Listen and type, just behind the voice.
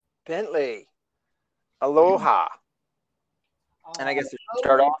Bentley. Aloha. And I guess to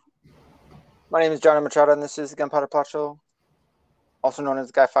start off, my name is Johnny Machado, and this is the Gunpowder Plot Show, also known as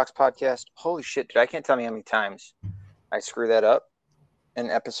the Guy Fawkes Podcast. Holy shit, dude, I can't tell me how many times I screw that up in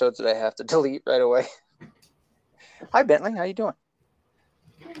episodes that I have to delete right away. Hi, Bentley. How you doing?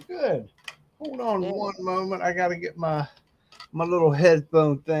 Good. Hold on one moment. I got to get my little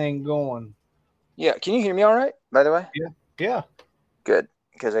headphone thing going. Yeah. Can you hear me all right, by the way? Yeah. Good,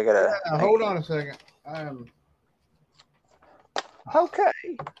 because I got to... hold on a second. Okay.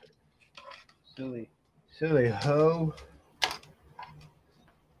 Silly hoe.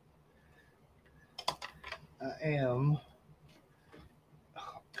 I am...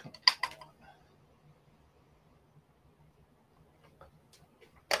 Oh, come on.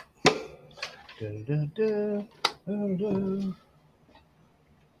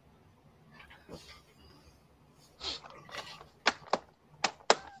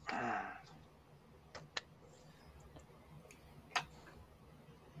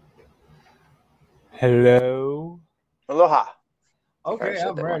 Hello. Aloha. Okay,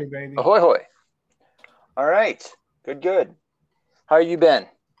 I'm ready, baby. Ahoy, hoy. All right. Good. How you been?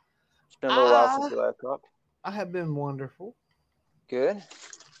 It's been a little while since you last talked. I have been wonderful. Good.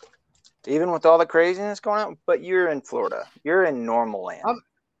 Even with all the craziness going on, but you're in Florida. You're in normal land.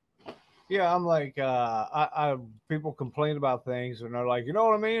 I'm like, I people complain about things and they're like, you know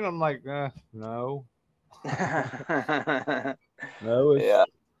what I mean? I'm like, no. No,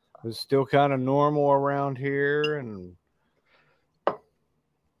 it's still kind of normal around here,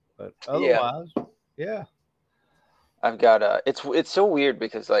 but otherwise, yeah. I've got it's so weird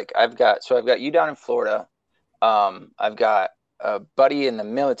because like I've got you down in Florida. I've got a buddy in the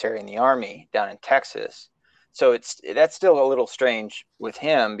military in the Army down in Texas. So that's still a little strange with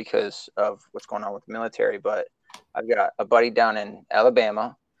him because of what's going on with the military, but I've got a buddy down in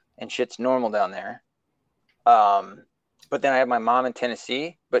Alabama and shit's normal down there. But then I have my mom in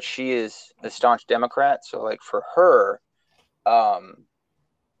Tennessee, but she is a staunch Democrat, so like for her,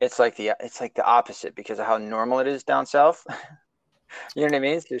 it's like the opposite because of how normal it is down south. You know what I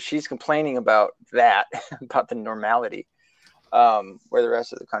mean? So she's complaining about that, about the normality, where the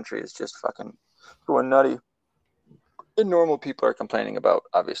rest of the country is just fucking going nutty. The normal people are complaining about,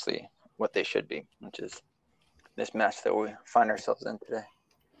 obviously, what they should be, which is this mess that we find ourselves in today.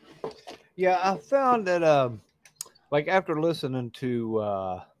 Yeah, I found that, like after listening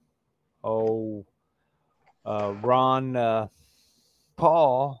to,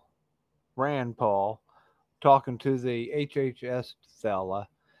 Rand Paul, talking to the HHS fella,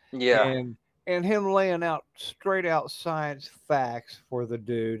 and him laying out straight out science facts for the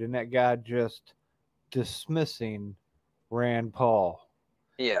dude, and that guy just dismissing Rand Paul.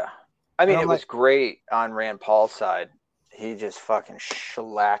 Yeah. I mean, it was great on Rand Paul's side. He just fucking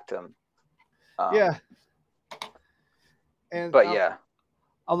shellacked him. Yeah. But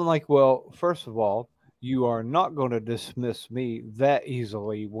I'm like, well, first of all, you are not going to dismiss me that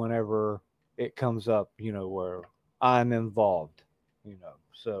easily whenever it comes up, where I'm involved,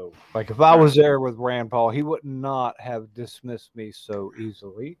 So, like, if I was there with Rand Paul, he would not have dismissed me so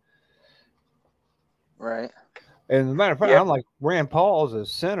easily. Right. And as a matter of fact, I'm like, Rand Paul's a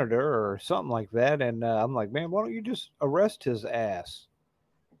senator or something like that. And I'm like, man, why don't you just arrest his ass?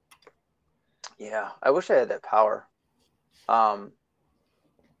 Yeah, I wish I had that power. I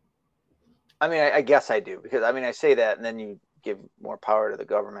mean, I guess I do because I mean, I say that and then you give more power to the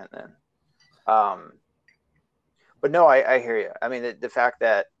government then. But no, I hear you. I mean, the fact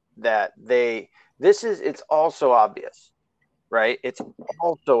that it's also obvious, right? It's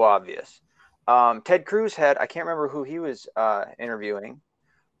also obvious. Ted Cruz I can't remember who he was interviewing,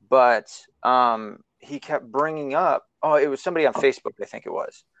 but he kept bringing up, it was somebody on Facebook, I think it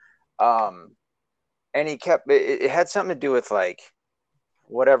was. And he kept, it had something to do with like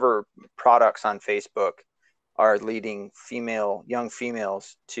whatever products on Facebook are leading young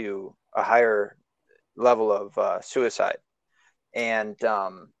females to a higher level of suicide. And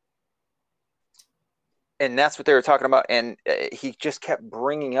that's what they were talking about. And he just kept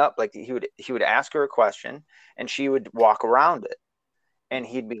bringing up, like he would ask her a question and she would walk around it. And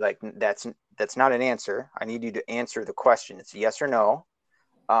he'd be like, that's not an answer. I need you to answer the question. It's yes or no.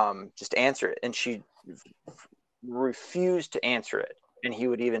 Just answer it. And she refused to answer it. And he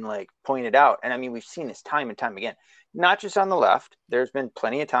would even like point it out. And I mean, we've seen this time and time again, not just on the left. There's been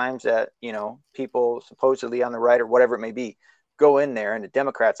plenty of times that, people supposedly on the right or whatever it may be, go in there and the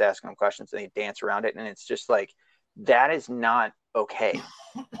Democrats ask them questions and they dance around it. And it's just like, that is not okay.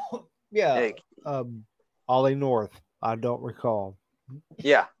 Yeah. Like, Ollie North. I don't recall.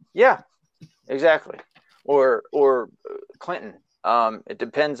 Yeah, exactly. Or Clinton, It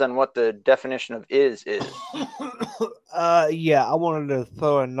depends on what the definition of is. Yeah, I wanted to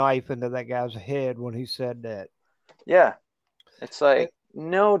throw a knife into that guy's head when he said that. Yeah. It's And, like,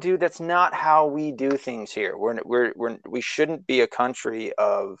 no, dude, that's not how we do things here. We shouldn't be a country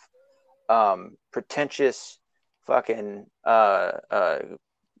of pretentious fucking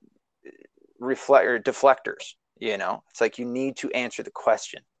deflectors. It's like you need to answer the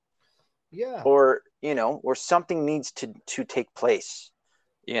question, yeah, or or something needs to take place,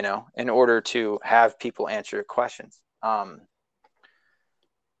 in order to have people answer questions. I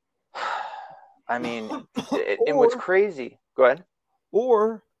mean, and what's or crazy? Go ahead.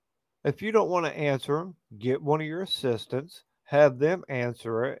 or if you don't want to answer them, get one of your assistants, have them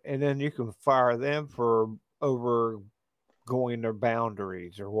answer it, and then you can fire them for over going their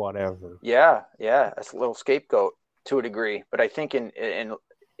boundaries or whatever. Yeah, yeah, it's a little scapegoat to a degree, but I think in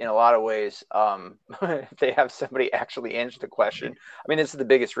a lot of ways, if they have somebody actually answer the question, I mean, this is the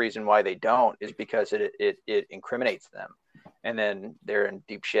biggest reason why they don't, is because it incriminates them, and then they're in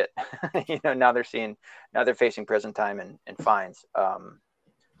deep shit. Now they're facing prison time and fines. I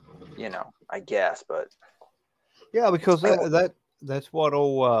guess, but Yeah, because that's what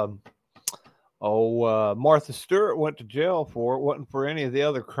Martha Stewart went to jail for. It wasn't for any of the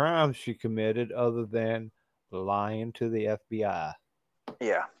other crimes she committed other than lying to the FBI.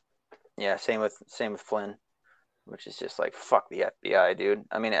 yeah, yeah. Same with Flynn, which is just like, fuck the FBI, dude.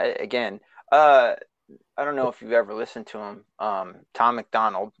 I mean, again, I don't know if you've ever listened to him. Tom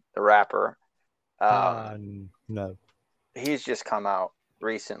McDonald, the rapper, um, No. he's just come out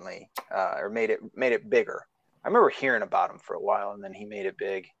recently, or made it bigger. I remember hearing about him for a while, and then he made it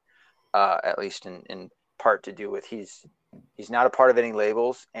big, at least in part to do with he's not a part of any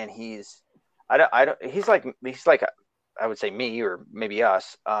labels, and he's like I would say me or maybe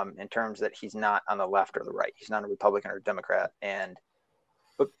us, in terms that he's not on the left or the right. He's not a Republican or a Democrat,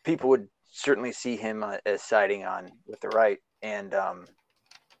 but people would certainly see him as siding on with the right. And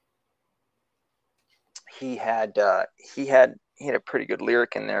he had a pretty good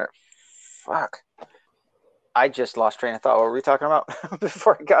lyric in there. Fuck, I just lost train of thought. What were we talking about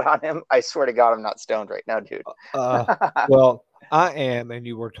before I got on him? I swear to God, I'm not stoned right now, dude. Well, I am, and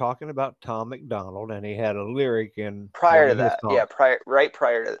you were talking about Tom McDonald, and he had a lyric in Prior one to of his that, songs. yeah,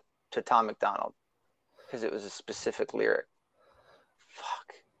 prior to Tom McDonald, because it was a specific lyric.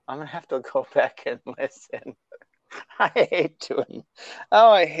 Fuck, I'm gonna have to go back and listen. I hate doing.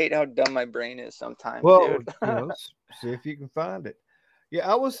 Oh, I hate how dumb my brain is sometimes, Well, dude. see if you can find it.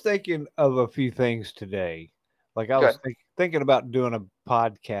 Yeah, I was thinking of a few things today. Like I was Good. thinking about doing a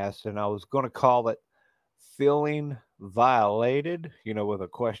podcast, and I was going to call it "Feeling Violated," with a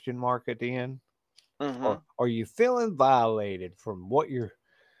question mark at the end. Mm-hmm. Or are you feeling violated from what you're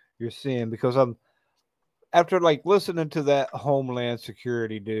seeing? Because I'm after like listening to that Homeland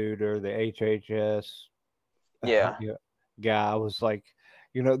Security dude or the HHS Yeah. yeah, guy, I was like,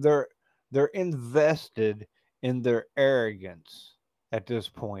 they're invested in their arrogance at this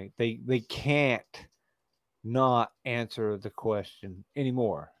point. They can't not answer the question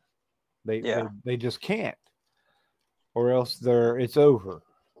anymore. They they Yeah. they just can't, or else it's over.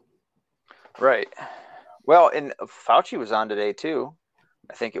 Right. Well, and Fauci was on today too.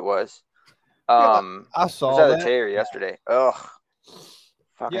 I think it was. Yeah, I Was saw that that. today or yesterday? Ugh.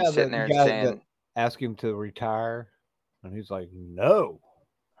 Fucking Yeah, the, sitting the there and guy that saying, asked him to retire, and he's like, no.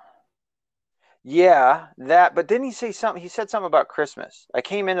 yeah, that. But didn't he say something? He said something about Christmas. I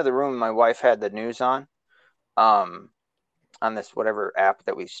came into the room. My wife had the news um, on this whatever app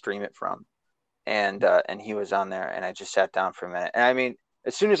that we stream it from, and he was on there, and I just sat down for a minute. And I mean,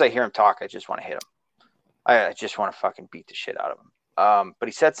 as soon as I hear him talk, I just want to hit him. I just want to fucking beat the shit out of him. But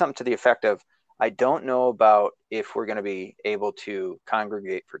he said something to the effect of, "I don't know about if we're going to be able to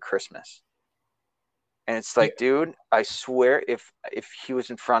congregate for Christmas." And it's Yeah, like, dude, I swear, if he was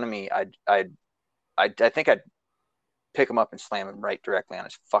in front of me, I think I'd pick him up and slam him right directly on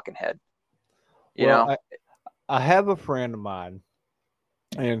his fucking head. You well, know? I have a friend of mine,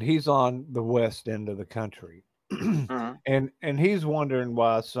 and he's on the west end of the country, Mm-hmm. and he's wondering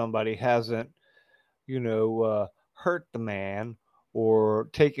why somebody hasn't hurt the man or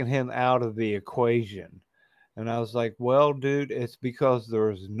taken him out of the equation. And I was like, well, dude, it's because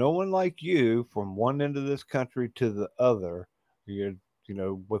there's no one like you from one end of this country to the other. You're,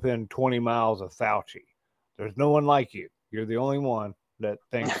 within 20 miles of Fauci. There's no one like you. You're the only one that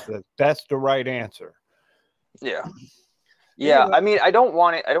thinks that that's the right answer. Yeah. Yeah. Anyway, I mean, I don't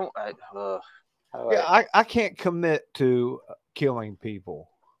want it. I don't. yeah, I can't commit to killing people.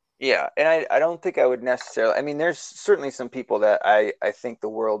 Yeah, and I don't think I would necessarily. I mean, there's certainly some people that I think the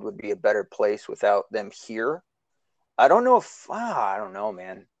world would be a better place without them here. I don't know if I don't know,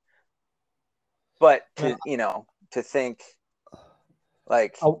 man. But to to think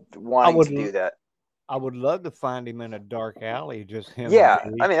like I, I wanting would to do that. I would love to find him in a dark alley, just him and Yeah, I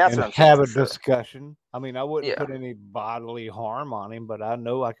me, mean that's and what I'm saying have for a sure. discussion. I mean, I wouldn't Yeah. put any bodily harm on him, but I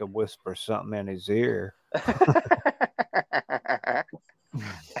know I could whisper something in his ear.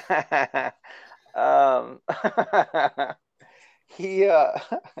 um, he uh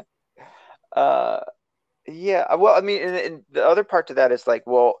yeah, well, I mean, and the other part to that is like,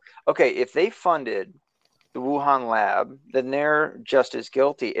 well, okay, if they funded the Wuhan lab, then they're just as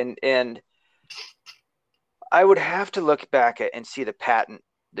guilty. And I would have to look back at and see the patent,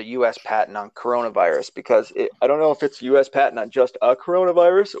 the U.S. patent on coronavirus, because I don't know if it's U.S. patent on just a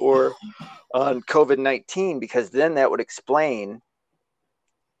coronavirus or on COVID-19, because then that would explain,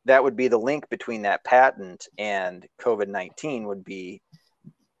 that would be the link between that patent and COVID-19 would be,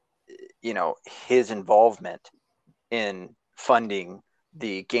 his involvement in funding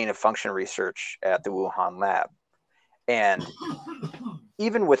the gain of function research at the Wuhan lab. And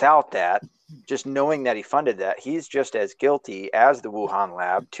even without that, just knowing that he funded that, he's just as guilty as the Wuhan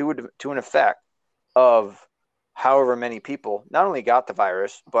lab to an effect of however many people not only got the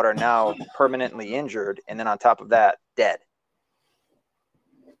virus, but are now permanently injured. And then on top of that, dead.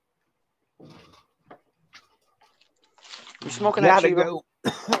 You smoking that Chiba? Go.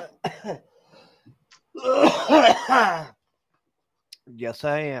 Yes,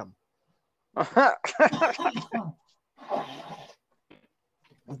 I am.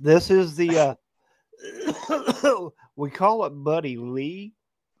 This is the we call it Buddy Lee.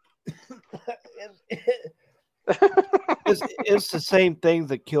 It's the same thing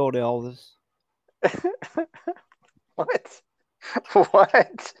that killed Elvis. What?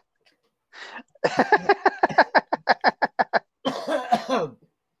 What?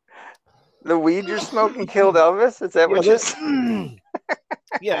 The weed you're smoking killed Elvis? Is that what you're saying?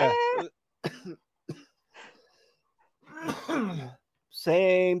 Yeah.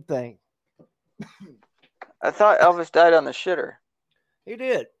 Same thing. I thought Elvis died on the shitter. He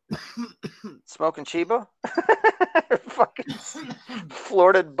did. Smoking Chiba? Fucking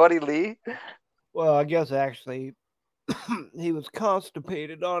Florida Buddy Lee? Well, I guess actually he was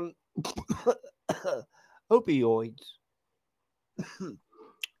constipated on opioids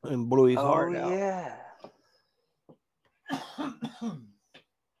and blew his heart out. Yeah.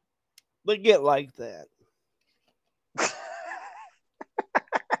 But get like that.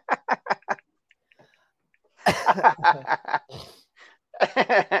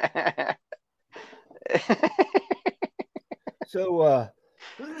 So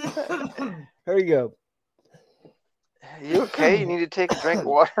here you go. You okay? You need to take a drink of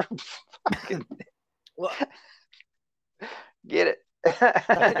water. Well, get it.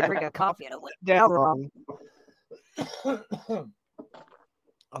 I took a drink of coffee and it went down wrong.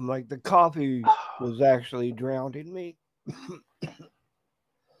 I'm like, the coffee was actually drowning me.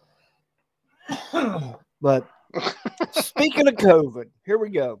 But speaking of COVID, here we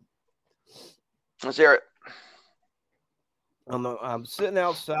go. Let's hear it. I'm sitting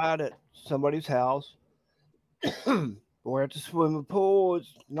outside at somebody's house. We're at the swimming pool.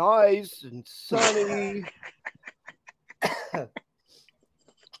 It's nice and sunny.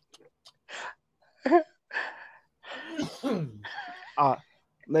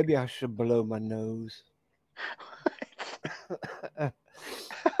 Maybe I should blow my nose.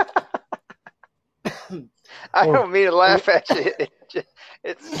 I don't mean to laugh at you.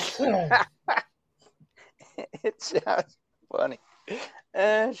 It sounds funny.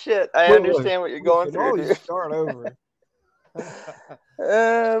 Shit, I understand what you're going through. Always start over.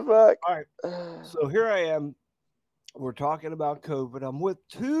 Fuck. All right. So here I am. We're talking about COVID. I'm with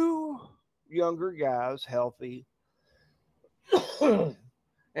two younger guys, healthy.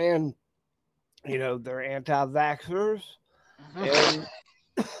 And, they're anti-vaxxers. And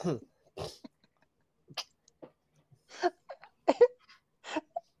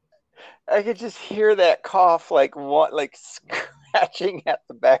I could just hear that cough, like scratching at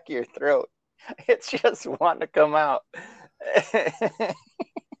the back of your throat. It's just wanting to come out.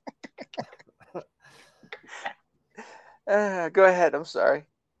 Go ahead. I'm sorry.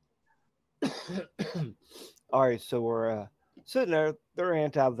 All right, so we're sitting there. They're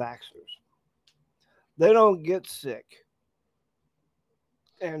anti-vaxxers. They don't get sick.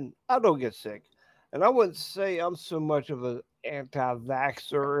 And I don't get sick. And I wouldn't say I'm so much of an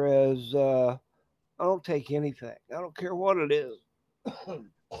anti-vaxxer as I don't take anything. I don't care what it is. I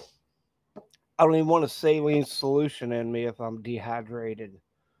don't even want a saline solution in me if I'm dehydrated.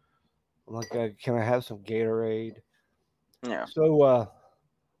 I'm like, can I have some Gatorade? Yeah. So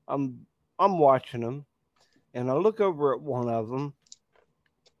I'm watching them. And I look over at one of them,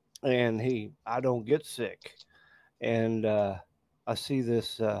 and I don't get sick. And I see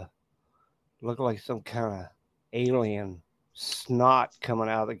this look like some kind of alien snot coming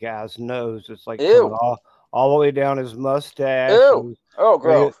out of the guy's nose. It's like coming Ew. all the way down his mustache Ew. Oh,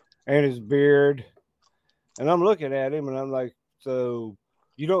 gross. and his beard. And I'm looking at him, and I'm like, "So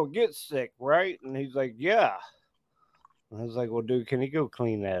you don't get sick, right?" And he's like, "Yeah." And I was like, "Well, dude, can you go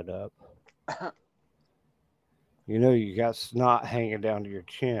clean that up? You know, you got snot hanging down to your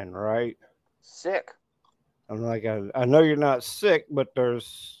chin, right?" Sick. I'm like, I know you're not sick, but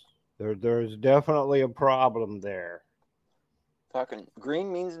there's definitely a problem there. Fucking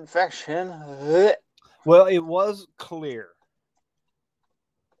green means infection. Well, it was clear.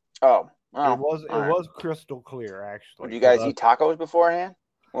 Oh, It well, was all right. crystal clear Would actually. you guys eat tacos beforehand?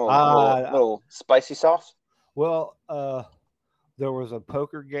 Little spicy sauce. Well, there was a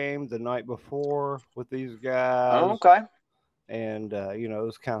poker game the night before with these Oh, guys, okay. and you know, it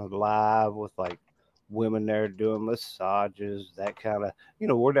was kind of live with like women there doing massages, that kind of. You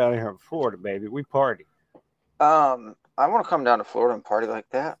know, we're down here in Florida, baby. We party. I want to come down to Florida and party like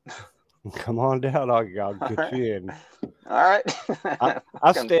that. Come on down, I'll get you in. All right.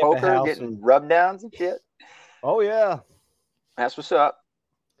 I stay at the Poker, house getting and rub downs and shit. oh yeah, That's what's up.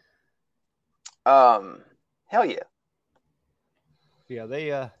 Hell yeah.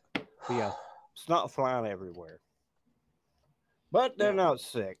 yeah. Yeah, it's not flying everywhere, but they're not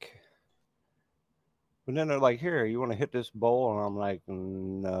sick. But then they're like, "Here, you want to hit this bowl?" And I'm like,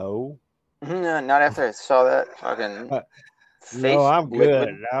 "No, Not after I saw that fucking no, face I'm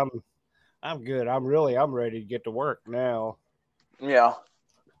good. liquid. I'm good. I'm ready to get to work now." Yeah.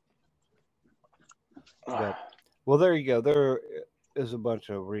 But well, there you go. There is a bunch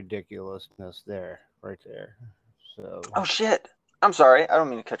of ridiculousness there, right there. So, Oh shit. I'm sorry. I don't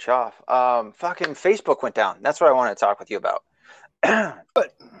mean to cut you off. Fucking Facebook went down. That's what I wanted to talk with you about.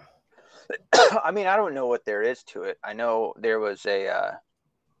 but I mean, I don't know what there is to it. I know there was a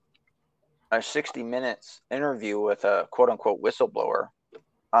 60 Minutes interview with a quote unquote whistleblower.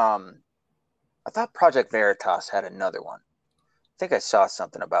 I thought Project Veritas had another one. I think I saw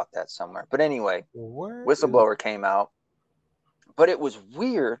something about that somewhere. But anyway, whistleblower came out. But it was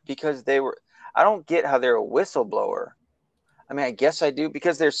weird because I don't get how they're a whistleblower. I mean, I guess I do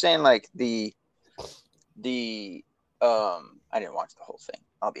because they're saying like I didn't watch the whole thing,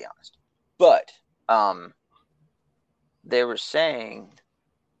 I'll be honest. But they were saying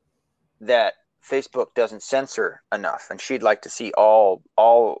that Facebook doesn't censor enough, and she'd like to see all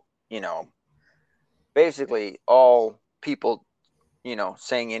basically all people,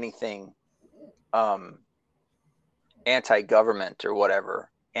 saying anything anti-government or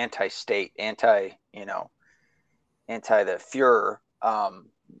whatever, anti-state, anti the Fuhrer.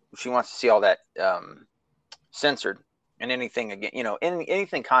 She wants to see all that censored, and anything again,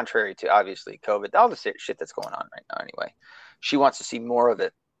 anything contrary to obviously COVID, all the shit that's going on right now. Anyway, she wants to see more of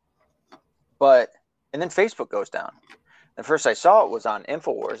it. And then Facebook goes down. The first I saw it was on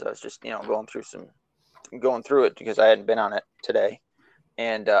Infowars. I was just going through it because I hadn't been on it today,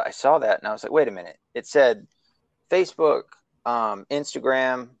 and I saw that and I was like, wait a minute. It said Facebook,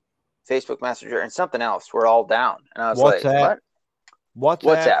 Instagram, Facebook Messenger, and something else were all down, and I was like, what?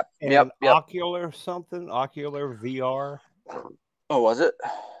 WhatsApp. And yep. Ocular VR. Oh, was it?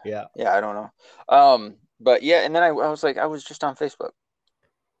 Yeah. Yeah, I don't know. But yeah, and then I was like, I was just on Facebook.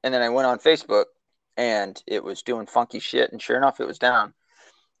 And then I went on Facebook and it was doing funky shit, and sure enough it was down.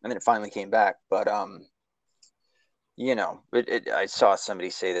 And then it finally came back. But I saw somebody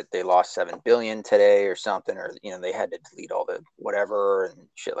say that they lost 7 billion today or something, or they had to delete all the whatever and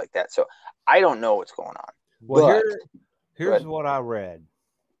shit like that. So I don't know what's going on. Well, here's what I read.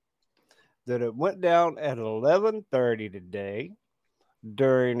 That it went down at 11:30 today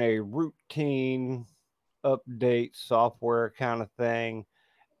during a routine update software kind of thing.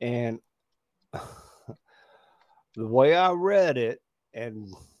 And the way I read it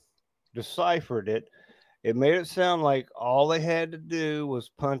and deciphered it, it made it sound like all they had to do was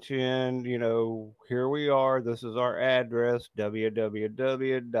punch in, here we are. This is our address,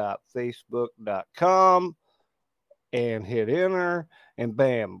 www.facebook.com, and hit enter, and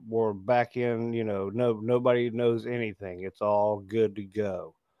bam, we're back in. Nobody knows anything. It's all good to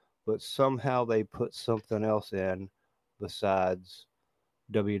go. But somehow they put something else in besides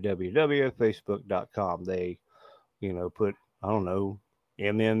www.facebook.com. They, put, I don't know,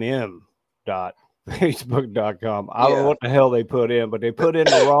 mmm.facebook.com. I don't know what the hell they put in, but they put in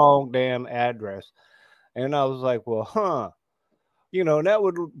the wrong damn address. And I was like, well, and that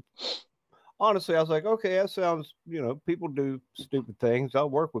would honestly, I was like, okay, that sounds, people do stupid things. I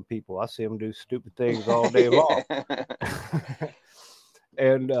work with people. I see them do stupid things all day long.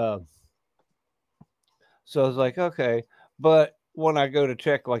 And so I was like, okay. But when I go to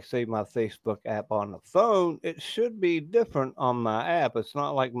check, like, say, my Facebook app on the phone, it should be different on my app. It's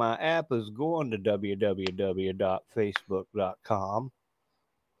not like my app is going to www.facebook.com.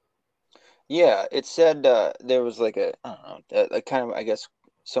 Yeah, it said there was like a, I don't know, like kind of, I guess,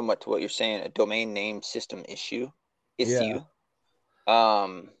 somewhat to what you're saying, a domain name system Yeah. issue.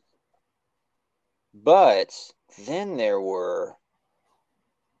 Um, but then there were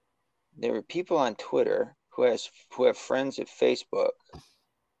people on Twitter who have friends at Facebook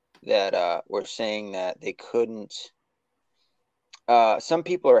that were saying that they couldn't. Some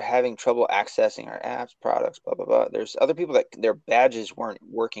people are having trouble accessing our apps, products, blah blah blah. There's other people that their badges weren't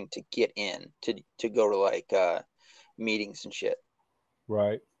working to get in to go to like meetings and shit.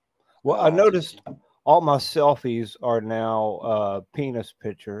 Right. Well, I noticed all my selfies are now penis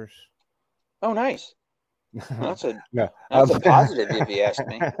pictures. Oh, nice. Well, No, that's a positive if you ask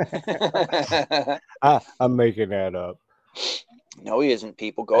me. I'm making that up. No, he isn't.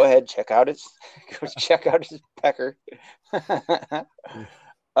 People, go ahead, go check out his pecker.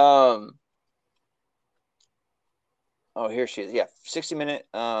 um. Oh, here she is. Yeah, 60 Minute.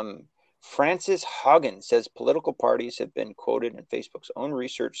 Frances Haugen says political parties have been quoted in Facebook's own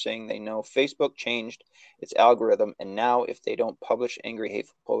research saying they know Facebook changed its algorithm, and now if they don't publish angry,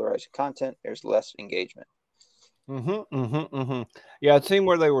 hateful, polarizing content, there's less engagement. Yeah, it seemed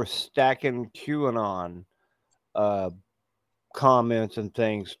where they were stacking QAnon uh, comments and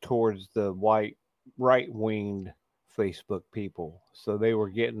things towards the white right-winged Facebook people, so they were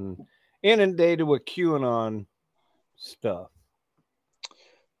getting inundated with QAnon stuff.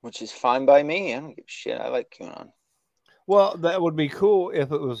 Which is fine by me. I don't give a shit. I like QAnon. Well, that would be cool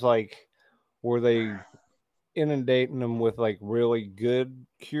if it was like, were they inundating them with like really good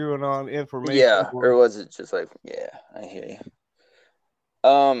QAnon information? Yeah, or was it just like, yeah, I hear you.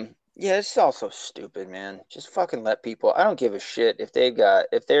 Yeah, it's also stupid, man. Just fucking let people. I don't give a shit if they're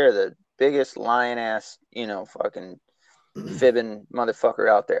the biggest lion ass, fucking fibbing motherfucker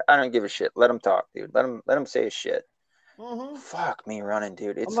out there. I don't give a shit. Let them talk, dude. Let them say his shit. Fuck me running,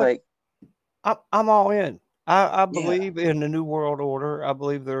 dude. I'm It's like, like, I'm all in. I yeah, believe in the new world order. I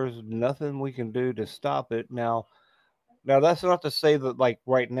believe there's nothing we can do to stop it. Now that's not to say that like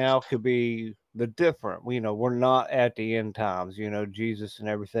right now could be the different. We're not at the end times. Jesus and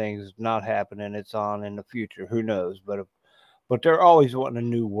everything is not happening. It's on in the future. Who knows? But they're always wanting a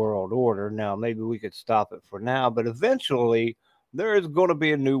new world order. Now maybe we could stop it for now, but eventually there is going to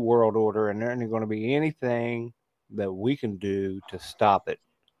be a new world order, and there ain't going to be anything that we can do to stop it.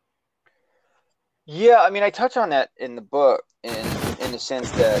 yeah. I mean, I touch on that in the book in the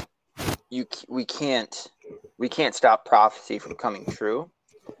sense that you we can't stop prophecy from coming true.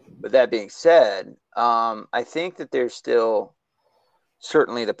 But that being said, I think that there's still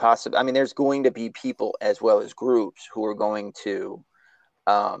certainly the possibility. I mean, there's going to be people as well as groups who are going to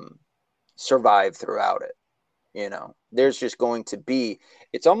um, survive throughout it. There's just going to be.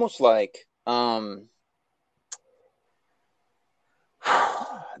 It's almost like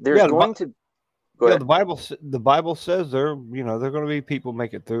there's Yeah, going to. Go yeah. ahead. The Bible says they're going to be people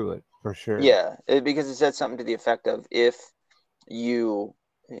make it through it for sure. Yeah, because it said something to the effect of you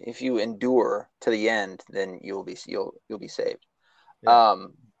if you endure to the end, then you'll be saved. Yeah.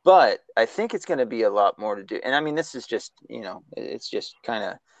 But I think it's going to be a lot more to do. And I mean, this is just, it's just kind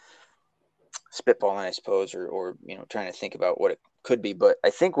of spitballing, I suppose, or trying to think about what it could be. But I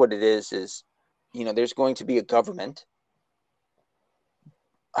think what it is, there's going to be a government.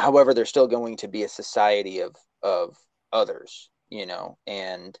 However, there's still going to be a society of others,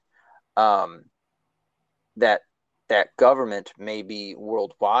 and um, that that government may be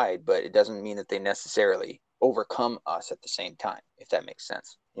worldwide, but it doesn't mean that they necessarily overcome us at the same time, if that makes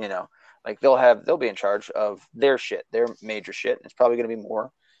sense. Like they'll be in charge of their shit, their major shit, and it's probably going to be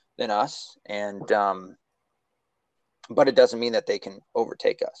more than us. And but it doesn't mean that they can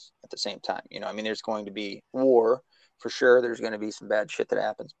overtake us at the same time. I mean, there's going to be war for sure. There's going to be some bad shit that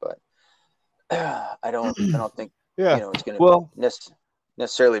happens, but I don't think Yeah. it's going Well, to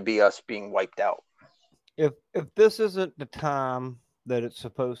necessarily be us being wiped out. if this isn't the time that it's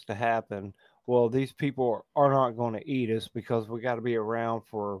supposed to happen, well, these people are not going to eat us because we got to be around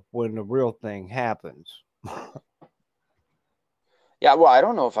for when the real thing happens. Yeah, well, I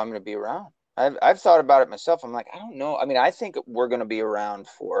don't know if I'm going to be around. I've thought about it myself. I'm like, I don't know. I mean, I think we're going to be around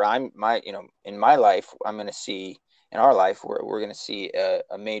for in my life, I'm going to see in our life we're going to see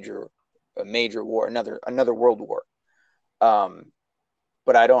a major war, another world war. Um,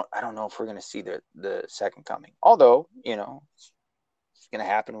 but I don't know if we're going to see the second coming. Although, it's going to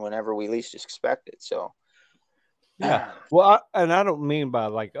happen whenever we least expect it. So, Yeah. Well, and I don't mean by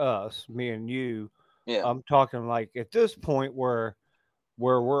like us, me and you. yeah, I'm talking like at this point where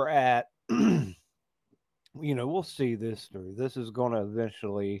we're at. We'll see this through. This is going to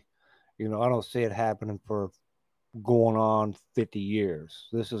eventually, I don't see it happening for going on 50 years.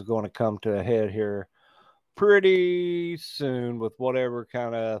 This is going to come to a head here pretty soon with whatever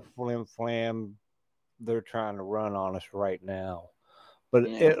kind of flim flam they're trying to run on us right now. But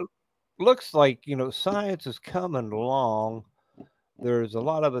yeah, it looks like, science is coming along. There's a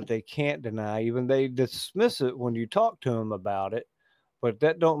lot of it they can't deny. Even they dismiss it when you talk to them about it. But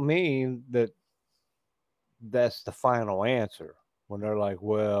that don't mean that that's the final answer. When they're like,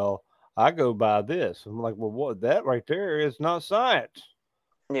 well, I go by this. I'm like, well, what? That right there is not science.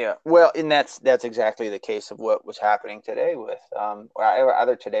 yeah. Well, and that's exactly the case of what was happening today with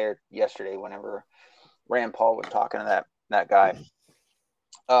either today or yesterday, whenever Rand Paul was talking to that guy,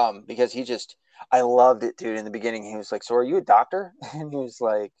 because I loved it, dude. In the beginning, he was like, "So are you a doctor?" And he was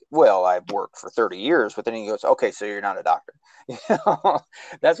like, "Well, I've worked for 30 years." But then he goes, "Okay, so you're not a doctor."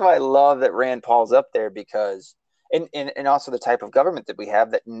 That's why I love that Rand Paul's up there, because and also the type of government that we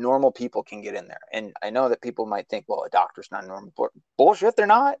have, that normal people can get in there. And I know that people might think, well, a doctor's not normal. Bullshit, they're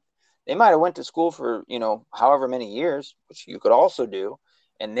not. They might have went to school for, however many years, which you could also do,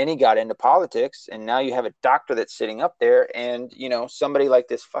 and then he got into politics, and now you have a doctor that's sitting up there, and somebody like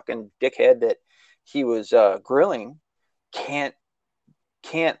this fucking dickhead that he was grilling can't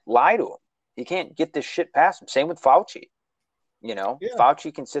lie to him. He can't get this shit past him. Same with Fauci. Yeah.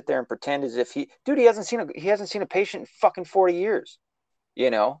 Fauci can sit there and pretend as if he hasn't seen a patient in fucking 40 years.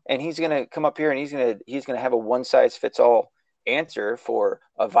 And he's gonna come up here and he's gonna have a one size fits all answer for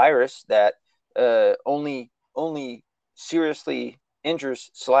a virus that only seriously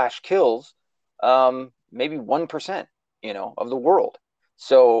injures / kills maybe 1% of the world.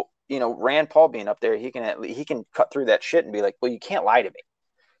 So Rand Paul being up there, he can cut through that shit and be like, well, you can't lie to me.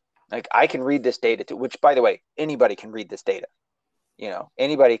 Like, I can read this data too, which, by the way, anybody can read this data.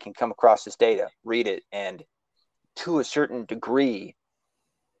 Anybody can come across this data, read it, and to a certain degree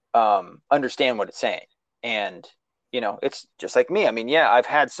understand what it's saying. And it's just like me. I mean, yeah, I've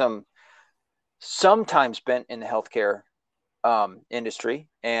had sometimes been in the healthcare industry,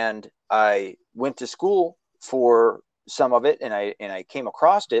 and I went to school for some of it, and I came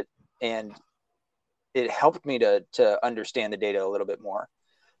across it, and it helped me to understand the data a little bit more.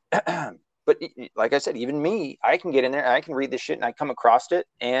 But like I said, even me, I can get in there and I can read this shit, and I come across it,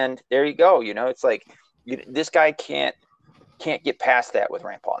 and there you go. It's like this guy can't get past that with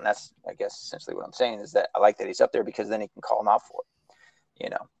Rand Paul. And that's, I guess, essentially what I'm saying, is that I like that he's up there, because then he can call him out for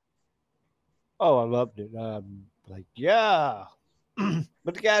it. Oh, I loved it. Like, yeah.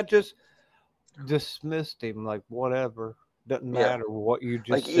 But the guy just dismissed him like, whatever. Doesn't Yeah. matter what you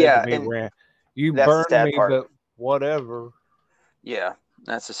Like, just said to yeah, me, and Rand. You that's the burned sad me, part. but whatever. Yeah,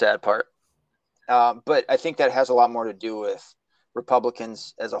 that's the sad part. But I think that has a lot more to do with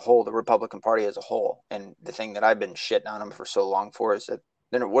Republicans as a whole, the Republican Party as a whole. And the thing that I've been shitting on them for so long for is that,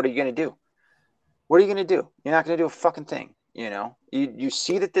 then what are you going to do? What are you going to do? You're not going to do a fucking thing. You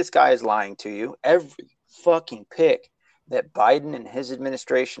see that this guy is lying to you. Every fucking pick that Biden and his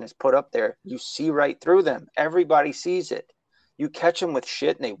administration has put up there, you see right through them. Everybody sees it. You catch them with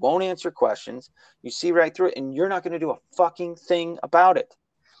shit and they won't answer questions. You see right through it, and you're not going to do a fucking thing about it.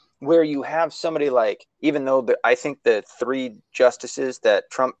 Where you have somebody like, even though I think the 3 justices that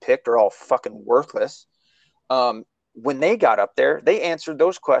Trump picked are all fucking worthless, when they got up there, they answered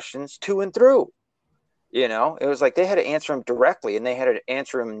those questions to and through. It was like they had to answer them directly, and they had to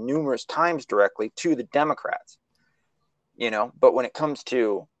answer them numerous times directly to the Democrats. But when it comes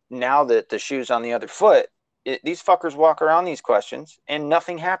to now that the shoe's on the other foot, these fuckers walk around these questions and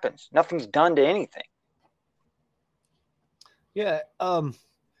nothing happens. Nothing's done to anything. Yeah.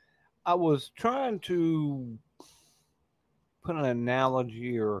 I was trying to put an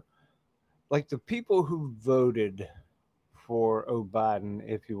analogy, or like the people who voted for Biden,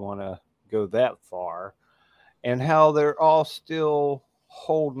 if you want to go that far, and how they're all still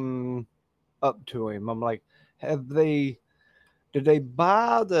holding up to him. I'm like, did they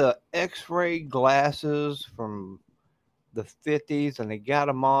buy the X-ray glasses from the 50s and they got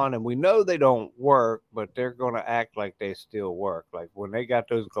them on, and we know they don't work, but they're going to act like they still work. Like when they got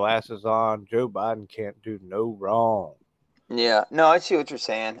those glasses on, Joe Biden can't do no wrong. Yeah, no, I see what you're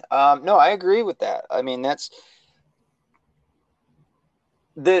saying. No, I agree with that. I mean, I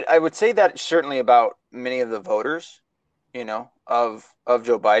would say that certainly about many of the voters, of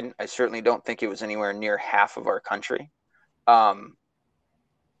Joe Biden. I certainly don't think it was anywhere near half of our country. Um,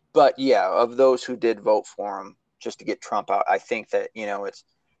 But yeah, of those who did vote for him just to get Trump out, I think that, it's,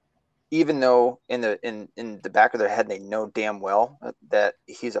 even though in the back of their head they know damn well that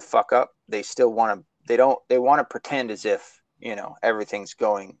he's a fuck up, they still want to, they want to pretend as if, everything's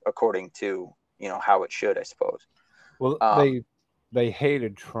going according to, how it should, I suppose. Well, Um, they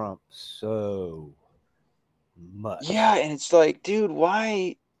hated Trump so much. yeah, and it's like, dude,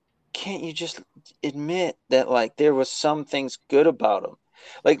 why can't you just admit that, like, there was some things good about him?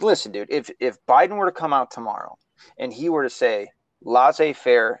 Like, listen, dude, if Biden were to come out tomorrow and he were to say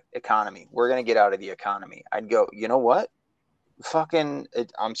laissez-faire economy, we're gonna get out of the economy, I'd go, you know what?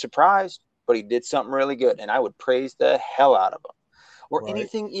 I'm surprised, but he did something really good, and I would praise the hell out of him. Or Right.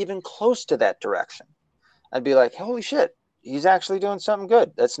 anything even close to that direction. I'd be like, holy shit, he's actually doing something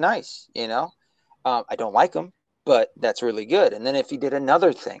good. That's nice, I don't like him, but that's really good. And then if he did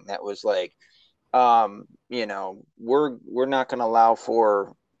another thing that was like, we're not going to allow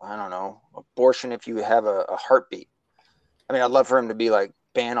for, I don't know, abortion if you have a heartbeat. I mean, I'd love for him to be like,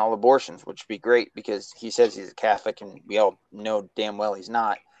 ban all abortions, which would be great because he says he's a Catholic and we all know damn well he's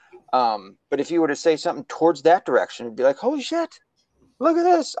not. But if you were to say something towards that direction, it'd be like, holy shit, look at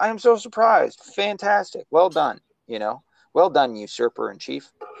this. I am so surprised. Fantastic. Well done. Well done, usurper in chief.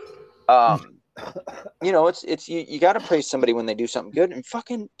 It's you got to praise somebody when they do something good. And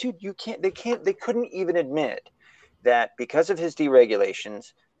fucking dude, they couldn't even admit that because of his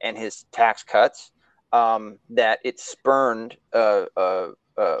deregulations and his tax cuts, that it spurned 4%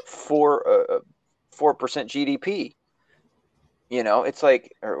 GDP. It's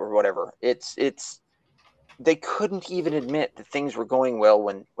like, or whatever. It's they couldn't even admit that things were going well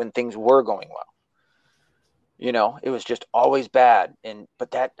when things were going well. It was just always bad.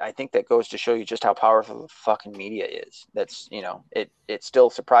 But that, I think that goes to show you just how powerful the fucking media is. That's, it still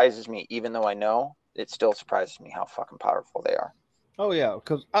surprises me, even though I know, it still surprises me how fucking powerful they are. Oh yeah,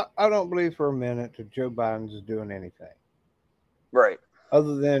 because I don't believe for a minute that Joe Biden's doing anything Right.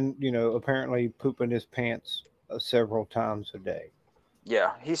 other than apparently pooping his pants several times a day.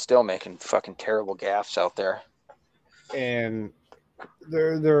 Yeah, he's still making fucking terrible gaffes out there. And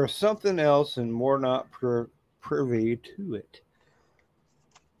there's something else, and we're not privy to it.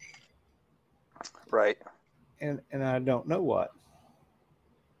 Right. And I don't know what.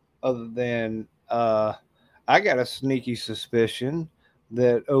 Other than I got a sneaky suspicion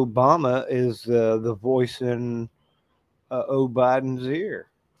that Obama is the voice in Biden's ear.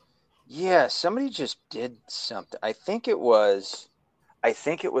 Yeah, somebody just did something. I think it was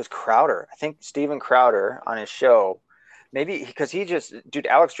Crowder. I think Steven Crowder on his show, maybe because dude,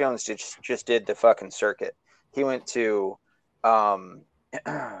 Alex Jones just did the fucking circuit. He went to um,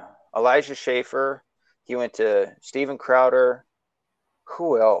 Elijah Schaefer. He went to Steven Crowder.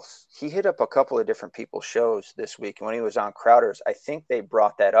 Who else? He hit up a couple of different people's shows this week. And when he was on Crowder's, I think they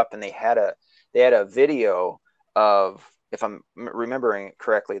brought that up, and they had a video of, if I'm remembering it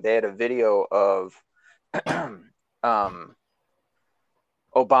correctly, they had a video of um,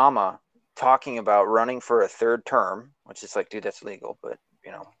 Obama talking about running for a third term, which is like, dude, that's legal, but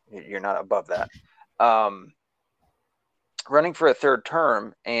you're not above that. Running for a third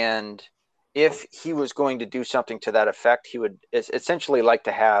term, and if he was going to do something to that effect, he would essentially like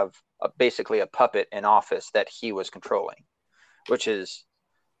to have basically a puppet in office that he was controlling, which is,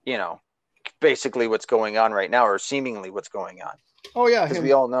 basically what's going on right now, or seemingly what's going on. Oh yeah, Because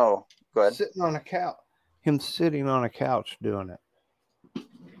we all know. Go ahead. Sitting on a couch. Him sitting on a couch doing it.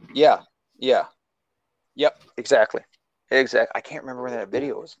 Yeah. Yeah. Yep. Exactly. I can't remember where that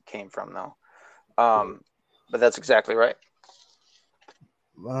video came from though. But that's exactly right.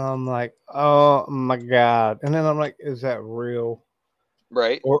 I'm like, oh my god, and then I'm like, is that real?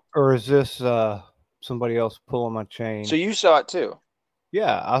 Right. Or is this somebody else pulling my chain? So you saw it too.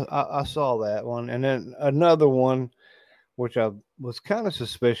 Yeah, I saw that one, and then another one, which I was kind of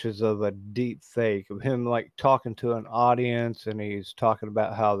suspicious of, a deep fake of him like talking to an audience, and he's talking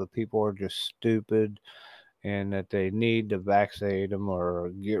about how the people are just stupid, and that they need to vaccinate them or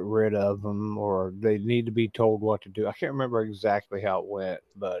get rid of them, or they need to be told what to do. I can't remember exactly how it went,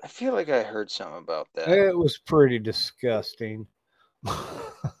 but I feel like I heard something about that. it was pretty disgusting.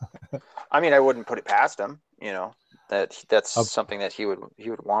 I mean, I wouldn't put it past him. That's something that he would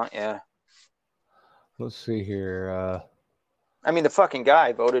want. Yeah. Let's see here. I mean, the fucking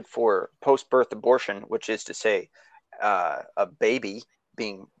guy voted for post-birth abortion, which is to say, a baby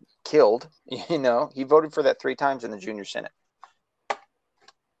being killed. He voted for that 3 times in the junior Senate.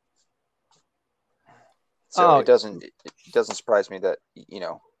 So it doesn't surprise me that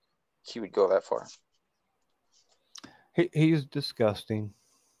he would go that far. He's disgusting.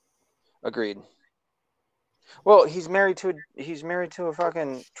 Agreed. Well, he's married to a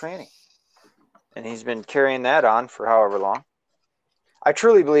fucking tranny, and he's been carrying that on for however long. I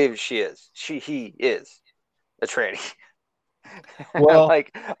truly believe he is a tranny. Well,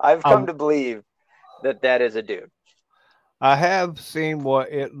 Like, I've I come to believe that is a dude. I have seen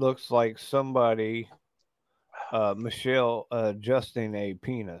what it looks like. Somebody, Michelle, adjusting a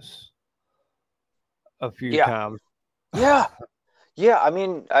penis a few Yeah, times. yeah, yeah. I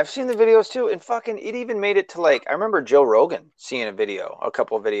mean, I've seen the videos too, and fucking, it even made it to, like, I remember Joe Rogan seeing a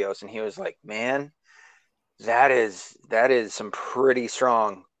couple of videos, and he was like, "Man, that is some pretty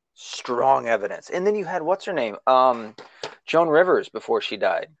strong evidence." And then you had, what's her name, Joan Rivers, before she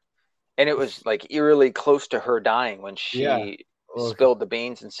died, and it was like eerily close to her dying when Yeah, she well, spilled the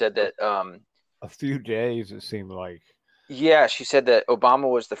beans and said that a few days it seemed like. yeah, she said that Obama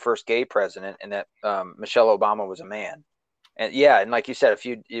was the first gay president, and that Michelle Obama was a man. And yeah, and like you said,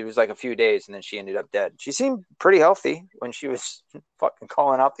 it was like a few days, and then she ended up dead. She seemed pretty healthy when she was fucking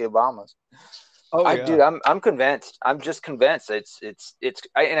calling out the Obamas. Oh Dude, yeah. I'm convinced. I'm just convinced. And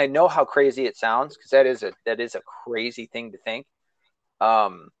I know how crazy it sounds, because that is a crazy thing to think.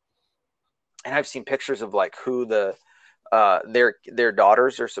 Um, and I've seen pictures of, like, who their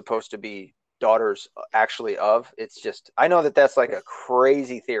daughters are supposed to be daughters actually of. It's just, I know that that's like a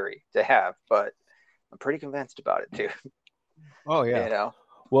crazy theory to have, but I'm pretty convinced about it too. Oh yeah. You know?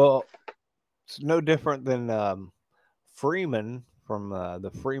 Well, it's no different than Freeman from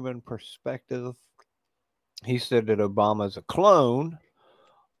the Freeman perspective. He said that Obama's a clone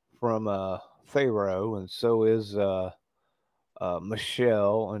from Pharaoh, and so is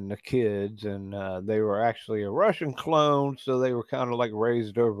Michelle and the kids, and they were actually a Russian clone, so they were kind of like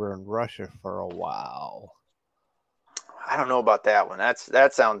raised over in Russia for a while. I don't know about that one. That's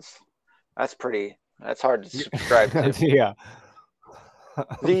hard to subscribe Yeah, to. yeah.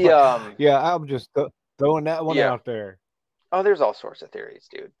 The Yeah. I'm just throwing that one Yeah. out there. Oh, there's all sorts of theories,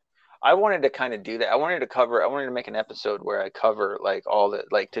 dude. I wanted to kind of do that. I wanted to make an episode where I cover, like, all the,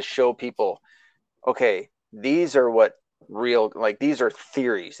 like, to show people, okay, these are what real, like, these are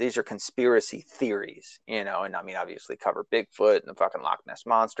theories. These are conspiracy theories, and I mean, obviously cover Bigfoot and the fucking Loch Ness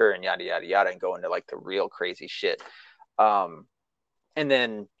monster and yada yada yada, and go into, like, the real crazy shit. Um and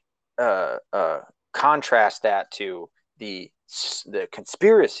then contrast that to the the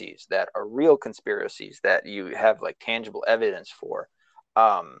conspiracies that are real conspiracies that you have, like, tangible evidence for,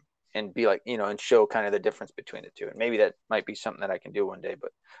 um, and be like, and show kind of the difference between the two. And maybe that might be something that I can do one day.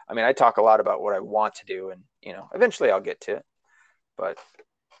 But I mean, I talk a lot about what I want to do, and eventually I'll get to it. But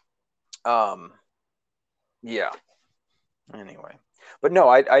um, yeah. Anyway, but no,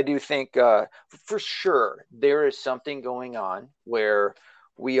 I do think, for sure there is something going on where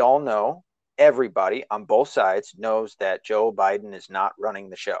we all know, everybody on both sides knows that Joe Biden is not running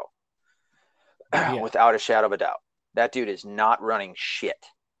the show. Yeah. Without a shadow of a doubt. That dude is not running shit.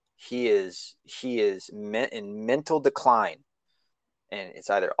 He is in mental decline, and it's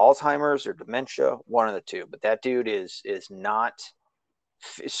either Alzheimer's or dementia, one of the two. But that dude is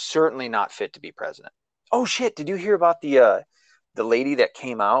certainly not fit to be president. Oh shit! Did you hear about the lady that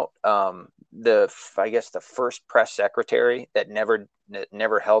came out? I guess the first press secretary that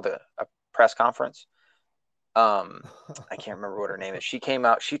never held a press conference. I can't remember what her name is. She came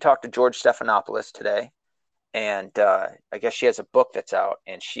out. She talked to George Stephanopoulos today, and I guess she has a book that's out,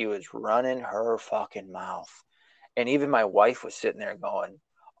 and she was running her fucking mouth. And even my wife was sitting there going,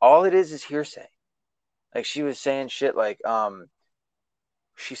 "All it is hearsay." Like, she was saying shit like,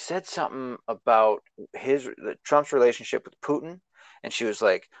 she said something about Trump's relationship with Putin, and she was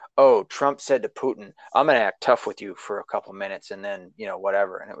like, "Oh, Trump said to Putin, 'I'm gonna act tough with you for a couple minutes, and then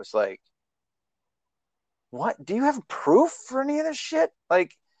whatever.'" And it was like, what? Do you have proof for any of this shit?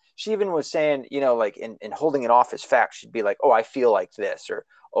 Like, she even was saying, like, in holding it off as fact, she'd be like, "Oh, I feel like this," or,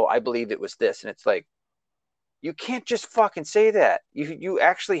 "Oh, I believe it was this," and it's like, you can't just fucking say that. You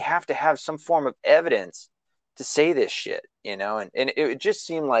actually have to have some form of evidence to say this shit, and it just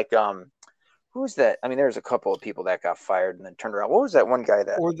seemed like, who was that? I mean, there's a couple of people that got fired and then turned around. What was that one guy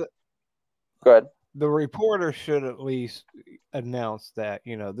that? Or Good. the reporter should at least announce that,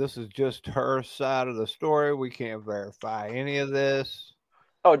 this is just her side of the story. We can't verify any of this,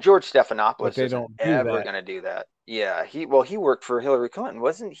 Oh, George but Stephanopoulos they isn't don't do ever that. going to do that. Yeah, he worked for Hillary Clinton,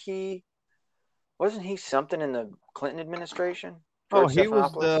 wasn't he? Wasn't he something in the Clinton administration? Oh, George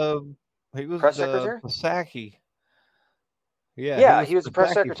Stephanopoulos, he was press the secretary. Psaki. Yeah, he Yeah, was he was the press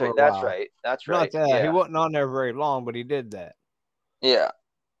Psaki for secretary. a That's while. right. That's Not right. that he Yeah, wasn't on there very long, but he did that. yeah,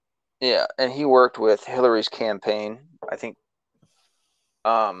 yeah. And he worked with Hillary's campaign. I think.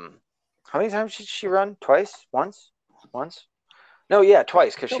 How many times did she run? Twice? Once? Once? No, yeah,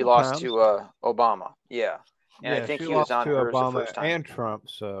 twice, A because she couple lost times. to Obama. Yeah, and I Yeah, think she he was lost on to hers the Obama first time. and Trump,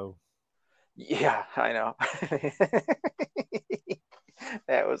 so Yeah, I know.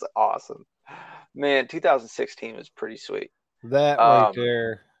 That was awesome. Man, 2016 was pretty sweet. that right Um,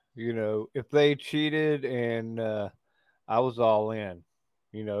 there, if they cheated and I was all in.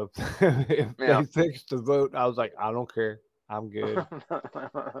 If yeah. they fixed the vote, I was like, I don't care. I'm good.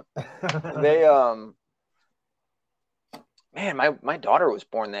 They man, my daughter was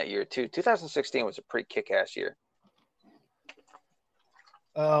born that year too. 2016 was a pretty kick-ass year.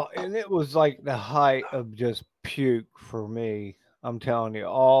 And it was like the height of just puke for me. I'm telling you,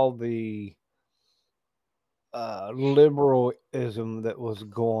 all the liberalism that was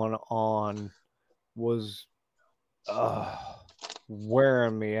going on was uh,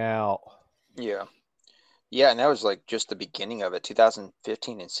 wearing me out. Yeah. Yeah, and that was like just the beginning of it,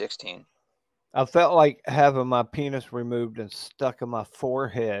 2015 and 16. I felt like having my penis removed and stuck in my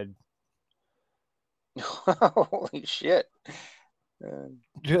forehead Holy shit. Uh,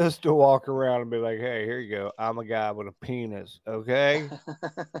 just to walk around and be like, hey, here you go. I'm a guy with a penis. Okay.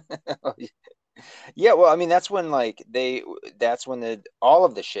 yeah, well, I mean, that's when the all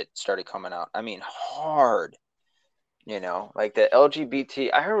of the shit started coming out. I mean, hard, like the LGBT.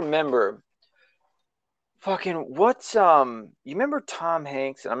 I remember fucking what's you remember Tom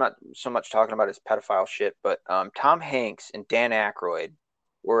Hanks, and I'm not so much talking about his pedophile shit, but Tom Hanks and Dan Aykroyd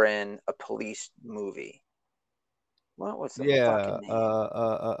were in a police movie. What was the fucking Yeah. name?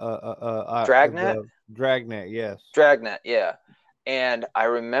 Dragnet? The Dragnet. Yes. Dragnet, yeah. And I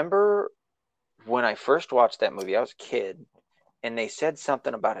remember when I first watched that movie, I was a kid, and they said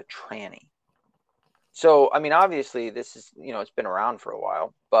something about a tranny. So, I mean, obviously, this is, it's been around for a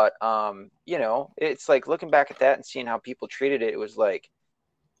while, but, it's like looking back at that and seeing how people treated it, it was like,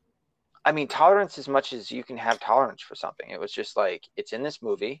 I mean, tolerance as much as you can have tolerance for something. It was just like, it's in this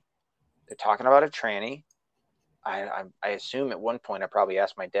movie. They're talking about a tranny. I assume at one point I probably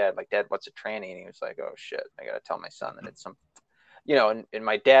asked my dad, like, Dad, what's a tranny? And he was like, oh shit, I gotta tell my son that it's some, and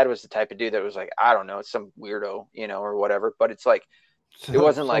my dad was the type of dude that was like, I don't know, it's some weirdo, or whatever. But it's like, it So,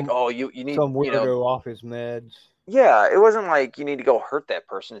 wasn't like, oh, you need, some weirdo off his meds. yeah, it wasn't like you need to go hurt that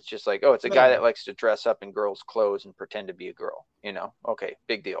person. It's just like, oh, it's a guy that No. likes to dress up in girls' clothes and pretend to be a girl, okay,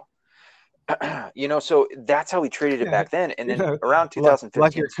 big deal. So that's how we treated it back then. And you then know, around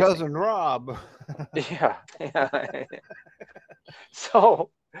like 2015, your 16. cousin Rob. Yeah, yeah. So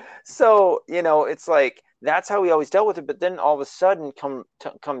it's like that's how we always dealt with it. But then all of a sudden, come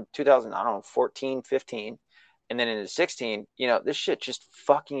 2000, I don't know, 14, 15, and then into 16, this shit just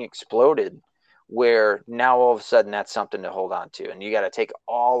fucking exploded. Where now all of a sudden that's something to hold on to, and you got to take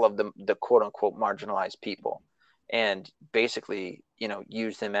all of the quote unquote marginalized people, and basically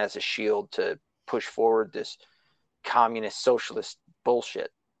use them as a shield to push forward this communist socialist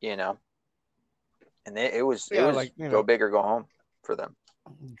bullshit. You know, and it Yeah, was like go big or go home for them.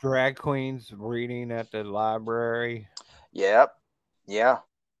 drag queens reading at the library. Yep. Yeah.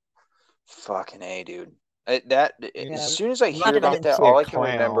 Fucking A, dude. As Yeah, soon as I I'm not hear even about gonna that, say a all I can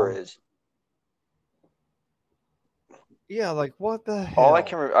remember clown. is Yeah, like what the all I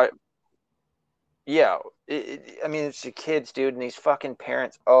can. hell? Yeah. I mean, it's the kids, dude, and these fucking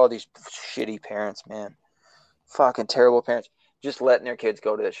parents. Oh, these shitty parents, man. Fucking terrible parents. Just letting their kids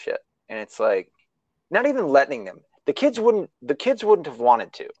go to this shit, and it's like, not even letting them. The kids wouldn't. The kids wouldn't have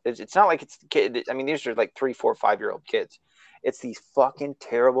wanted to. It's not like it's the kid. I mean, these are like 3, 4, 5-year-old kids. It's these fucking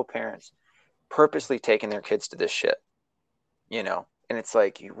terrible parents purposely taking their kids to this shit. And it's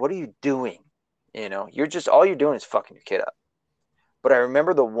like, what are you doing? You're just all you're doing is fucking your kid up. But I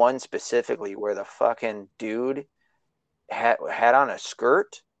remember the one specifically where the fucking dude had on a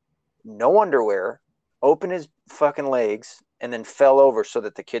skirt, no underwear, opened his fucking legs, and then fell over so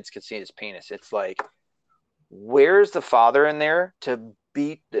that the kids could see his penis. It's like, where's the father in there to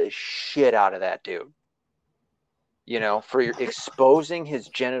beat the shit out of that dude? For exposing his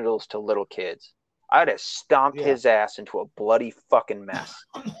genitals to little kids. I'd have stomped Yeah. his ass into a bloody fucking mess,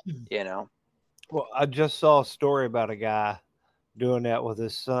 you know? Well, I just saw a story about a guy doing that with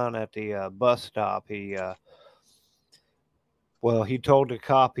his son at the bus stop. He told the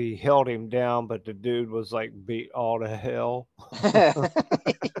cop he held him down, but the dude was like beat all to hell. I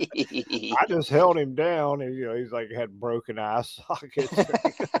just held him down, and he's like had broken eye sockets.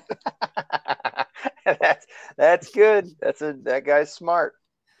 that's good. That guy's smart.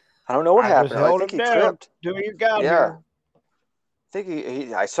 I don't know what I just happened. I held think him he down tripped. till you got Yeah, here. I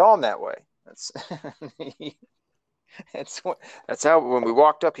think I saw him that way. That's that's that's how when we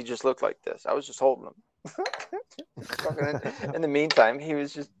walked up, he just looked like this. I was just holding him. In the meantime, he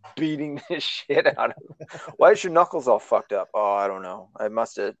was just beating the shit out of him. Why is your knuckles all fucked up? Oh, I don't know. I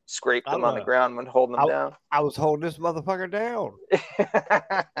must have scraped I them don't on the know. ground when holding them down. I was holding this motherfucker down.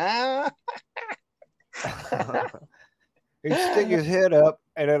 He'd stick his head up,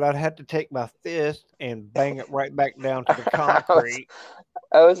 and then I'd have to take my fist and bang it right back down to the concrete.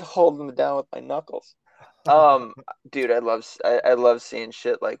 I was holding them down with my knuckles. Dude, I love seeing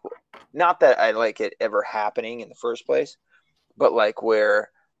shit like, not that I like it ever happening in the first place, but like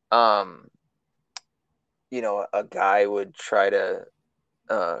where, a guy would try to,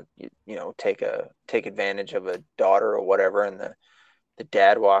 take advantage of a daughter or whatever, and the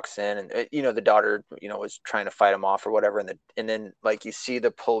dad walks in, and the daughter, was trying to fight him off or whatever, and then like you see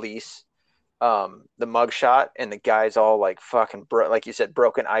the police, the mugshot, and the guy's all like fucking like you said,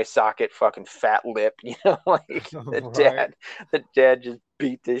 broken eye socket, fucking fat lip, like the Right. dad just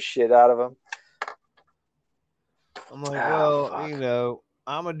beat this shit out of him. I'm like, Oh, well, fuck.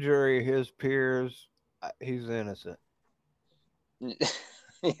 I'm a jury of his peers. He's innocent.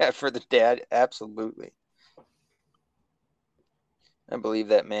 Yeah, for the dad, absolutely. I believe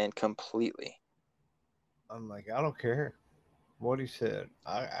that man completely. I'm like, I don't care what he said.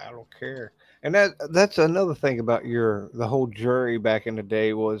 I don't care. And that's another thing about the whole jury back in the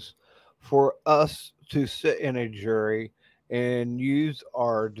day was for us to sit in a jury and use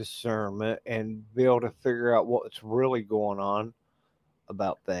our discernment and be able to figure out what's really going on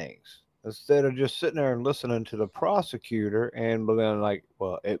about things instead of just sitting there and listening to the prosecutor and being like,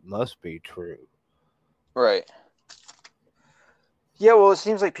 well, it must be true. Right. Yeah, well, it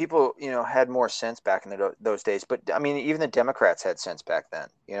seems like people, had more sense back in those days. But I mean, even the Democrats had sense back then.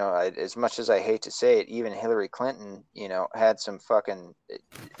 As much as I hate to say it, even Hillary Clinton, had some fucking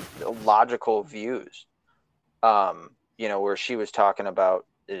logical views. Where she was talking about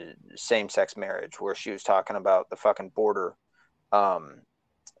same-sex marriage, where she was talking about the fucking border, um,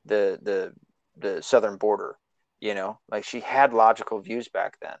 the southern border. Like she had logical views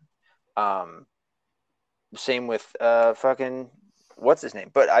back then. Um, Same with fucking what's his name.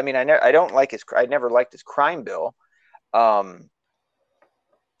 But I mean, I never liked his crime bill. Um,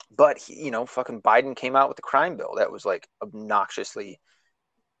 but fucking Biden came out with the crime bill that was like obnoxiously,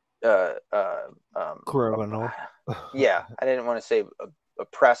 uh, uh, um, Criminal. yeah. I didn't want to say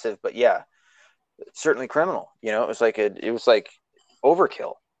oppressive, but yeah, certainly criminal. It was like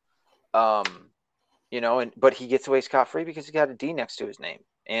overkill. But he gets away scot free because he got a D next to his name,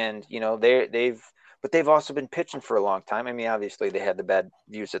 and they've also been pitching for a long time. I mean, obviously they had the bad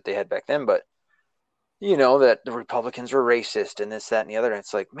views that they had back then, but that the Republicans were racist and this, that, and the other. And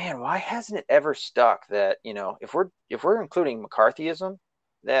it's like, man, why hasn't it ever stuck that if we're including McCarthyism,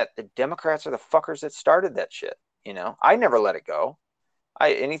 that the Democrats are the fuckers that started that shit? I never let it go.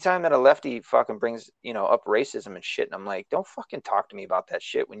 Anytime that a lefty fucking brings up racism and shit, and I'm like, don't fucking talk to me about that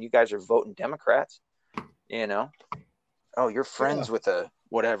shit when you guys are voting Democrats. You know, oh, you're Yeah. friends with a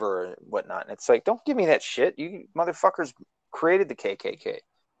whatever or whatnot. And it's like, don't give me that shit. You motherfuckers created the KKK.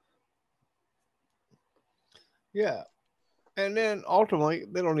 Yeah. And then ultimately,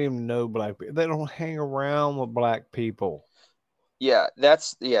 they don't even know black people. They don't hang around with black people. Yeah,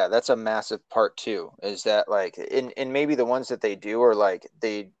 that's a massive part too. Is that like, and maybe the ones that they do are like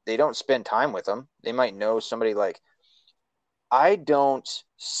they don't spend time with them. They might know somebody like I don't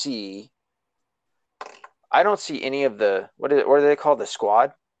see I don't see any of the what are they called, the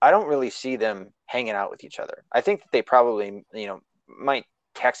squad. I don't really see them hanging out with each other. I think that they probably might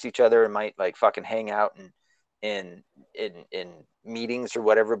text each other and might like fucking hang out and in meetings or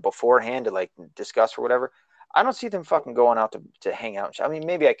whatever beforehand to like discuss or whatever. I don't see them fucking going out to hang out. I mean,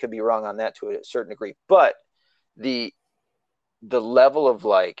 maybe I could be wrong on that to a certain degree, but the the level of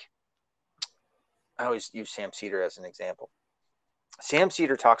like, I always use Sam Cedar as an example. Sam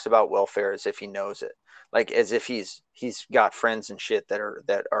Cedar talks about welfare as if he knows it, like as if he's got friends and shit that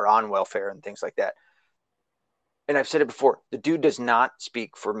are on welfare and things like that. And I've said it before, the dude does not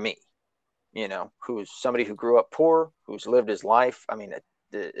speak for me, who's somebody who grew up poor, who's lived his life. I mean,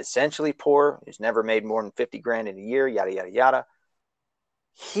 essentially poor, who's never made more than 50 grand in a year, yada, yada, yada.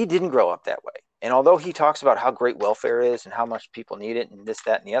 He didn't grow up that way. And although he talks about how great welfare is and how much people need it and this,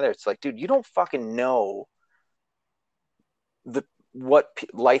 that, and the other, it's like, dude, you don't fucking know the what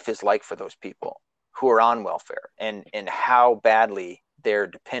life is like for those people who are on welfare and how badly they're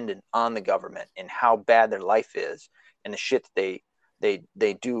dependent on the government and how bad their life is and the shit that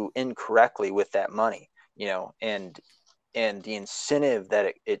they do incorrectly with that money, and the incentive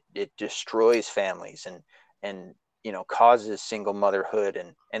that it destroys families and causes single motherhood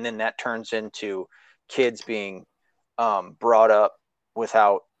and then that turns into kids being brought up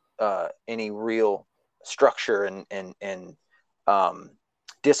without any real structure and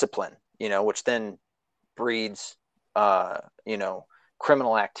discipline, which then breeds,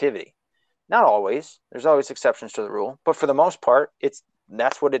 criminal activity. Not always. There's always exceptions to the rule, but for the most part,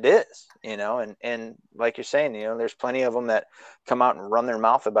 that's what it is, and like you're saying, there's plenty of them that come out and run their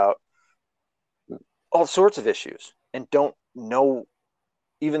mouth about all sorts of issues and don't know,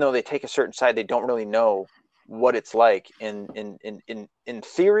 even though they take a certain side, they don't really know what it's like. In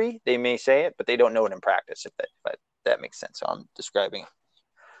theory, they may say it, but they don't know it in practice, if that makes sense. So I'm describing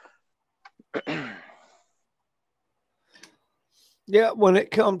it. Yeah, when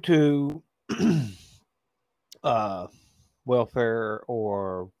it come to welfare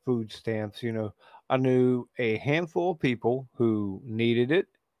or food stamps, I knew a handful of people who needed it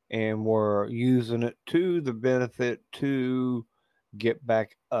and were using it to the benefit to get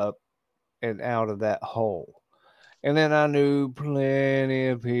back up and out of that hole. And then I knew plenty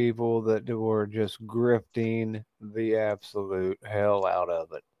of people that were just grifting the absolute hell out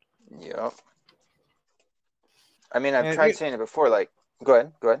of it. Yep. I mean, I've And tried saying it before. Like, go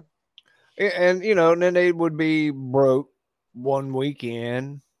ahead. And then they would be broke one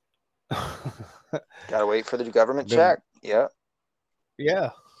weekend. Gotta wait for the government Then, check. Yeah.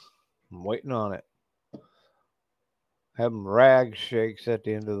 Yeah, I'm waiting on it. Have them rag shakes at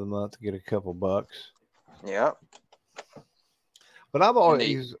the end of the month to get a couple bucks. Yeah. But I've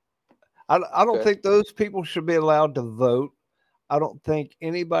always, I don't think those people should be allowed to vote. I don't think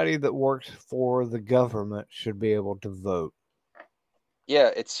anybody that works for the government should be able to vote.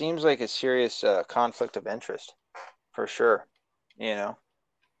 Yeah, it seems like a serious conflict of interest, for sure. They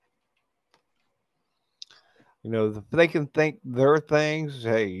can think their things.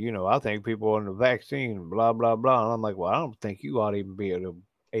 Hey, I think people on the vaccine, blah blah blah. And I'm like, well, I don't think you ought to even be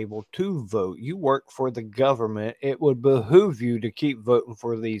able to vote. You work for the government. It would behoove you to keep voting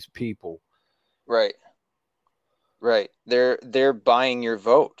for these people. Right. They're buying your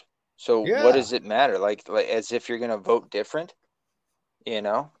vote. So what does it matter? Like as if you're going to vote different,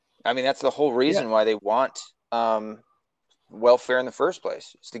 I mean, that's the whole reason why they want welfare in the first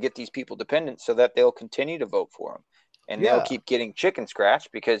place, is to get these people dependent so that they'll continue to vote for them, and they'll keep getting chicken scratch,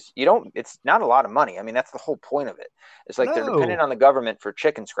 because it's not a lot of money. I mean, that's the whole point of it. It's like they're dependent on the government for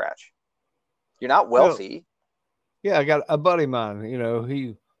chicken scratch. You're not wealthy. I got a buddy of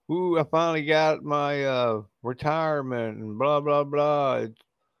mine, I finally got my retirement and blah blah blah.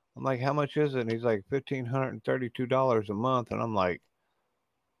 I'm like, how much is it? And he's like $1,532 a month, and I'm like,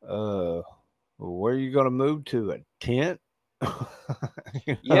 where are you going to move to? A tent?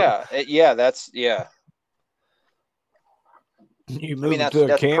 Yeah, that's You move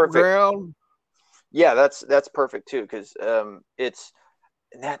to a campground? Perfect. Yeah, that's perfect too, because it's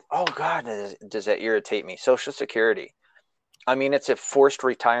that. Oh God, does that irritate me? Social Security. I mean, it's a forced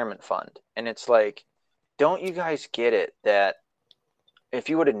retirement fund, and it's like, don't you guys get it that if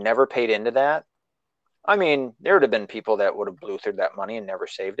you would have never paid into that, I mean, there would have been people that would have blew through that money and never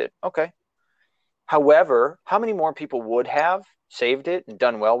saved it. Okay. However, how many more people would have saved it and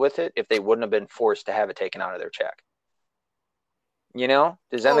done well with it if they wouldn't have been forced to have it taken out of their check?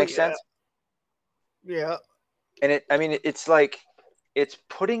 Does that make sense? Yeah. And it's like, it's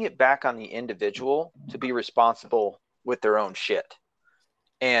putting it back on the individual to be responsible with their own shit.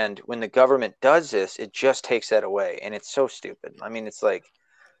 And when the government does this, it just takes that away. And it's so stupid. I mean, it's like,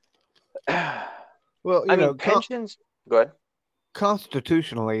 well, pensions, go ahead.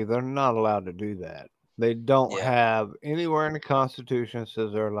 Constitutionally, they're not allowed to do that. They don't have anywhere in the Constitution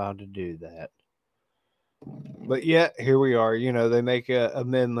says they're allowed to do that. But yet, here we are. They make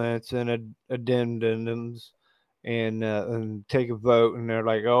amendments and addendums and take a vote, and they're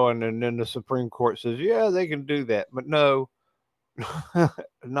like, oh, and then the Supreme Court says, yeah, they can do that. But no,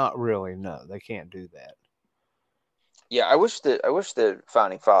 not really. No, they can't do that. Yeah, I wish the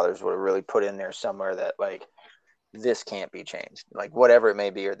founding fathers would have really put in there somewhere that, like, this can't be changed, like whatever it may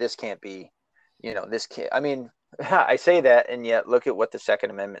be, or this can't be, this can't. I mean, I say that, and yet look at what the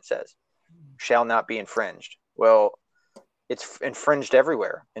Second Amendment says: shall not be infringed. Well, it's infringed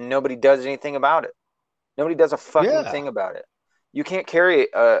everywhere, and nobody does anything about it. Nobody does a fucking thing about it. You can't carry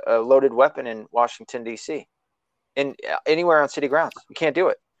a loaded weapon in Washington, D.C. in anywhere on city grounds. You can't do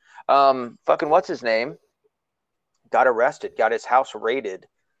it. Fucking what's his name? Got arrested. Got his house raided.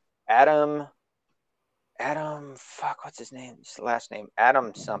 Adam, fuck, what's his name? His last name,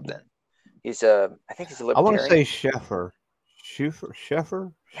 Adam something. I think he's a libertarian. I want to say Sheffer.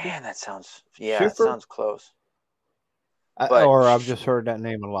 Sheffer? Man, that sounds, it sounds close. I've just heard that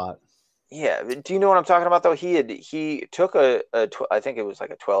name a lot. Yeah, do you know what I'm talking about though? He took I think it was like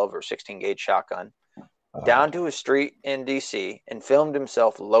a 12 or 16 gauge shotgun down to a street in DC and filmed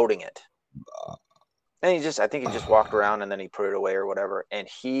himself loading it. And I think he just walked around and then he put it away or whatever. And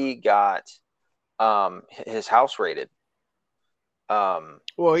he got his house raided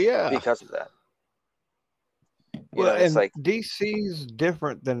Well, yeah. because of that. Well, It's and like, DC's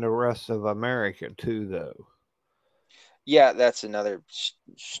different than the rest of America too, though. yeah, that's another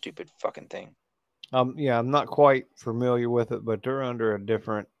stupid fucking thing. Yeah, I'm not quite familiar with it, but they're under a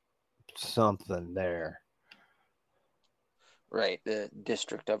different something there. Right, the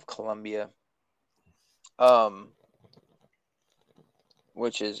District of Columbia,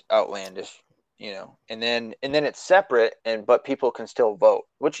 which is outlandish, and then it's separate, but people can still vote.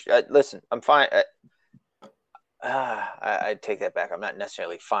 Which, listen, I'm fine. I take that back. I'm not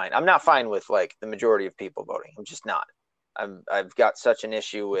necessarily fine. I'm not fine with like the majority of people voting. I'm just not. I've got such an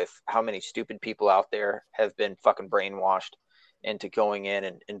issue with how many stupid people out there have been fucking brainwashed into going in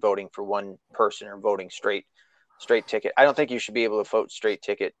and voting for one person or voting straight ticket. I don't think you should be able to vote straight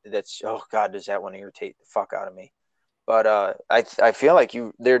ticket. That's, oh God, does that one irritate the fuck out of me? But I feel like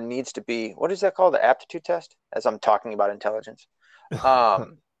there needs to be, what is that called, the aptitude test? As I'm talking about intelligence,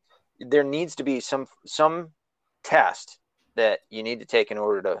 there needs to be some test that you need to take in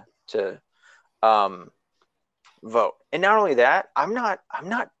order to vote. And not only that, I'm not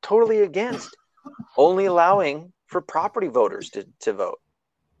totally against only allowing for property voters to vote.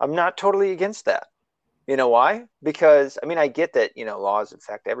 I'm not totally against that. You know why? Because I mean, I get that, laws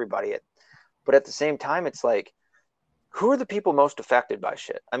affect everybody, but at the same time, it's like, who are the people most affected by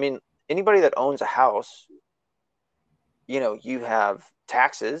shit? I mean, anybody that owns a house, you have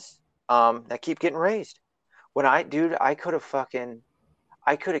taxes that keep getting raised. I could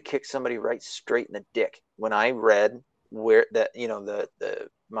have kicked somebody right straight in the dick when I read where that,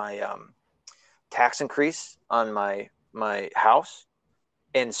 my tax increase on my house,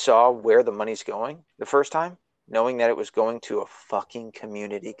 and saw where the money's going the first time, knowing that it was going to a fucking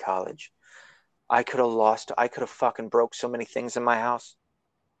community college. I could have fucking broke so many things in my house,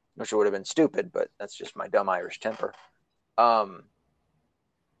 which would have been stupid, but that's just my dumb Irish temper.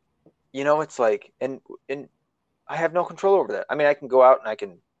 It's like, and I have no control over that. I mean, I can go out and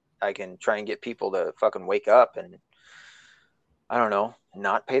I can try and get people to fucking wake up and, I don't know,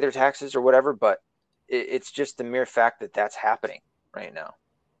 not pay their taxes or whatever, but it's just the mere fact that that's happening right now.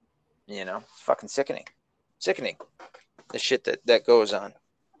 It's fucking sickening. The shit that goes on.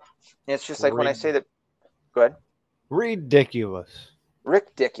 And it's just like when I say that. Go ahead. Ridiculous.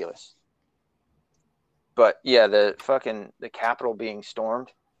 But yeah, the Capitol being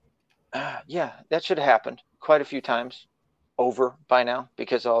stormed. Yeah, that should have happened quite a few times over by now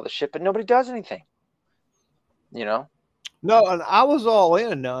because of all the shit, but nobody does anything. No, and I was all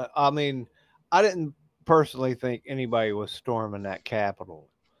in. I mean, I didn't personally think anybody was storming that Capitol.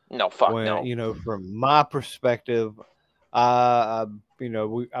 No, fuck no. From my perspective, I've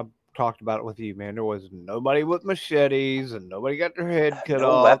talked about it with you, man. There was nobody with machetes, and nobody got their head cut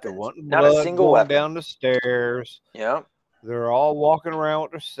off. Weapons. There wasn't not blood a single going weapon down the stairs. Yeah. They're all walking around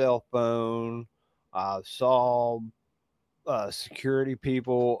with their cell phone. I saw security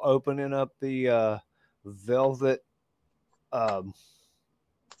people opening up the velvet,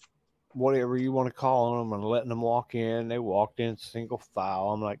 whatever you want to call them, and letting them walk in. They walked in single file.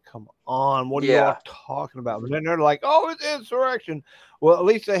 I'm like, come on, what are you all talking about? But then they're like, oh, it's insurrection. Well, at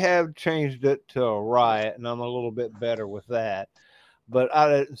least they have changed it to a riot, and I'm a little bit better with that. But I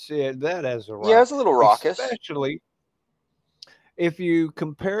didn't see that as a riot. Yeah, it's a little raucous. Especially if you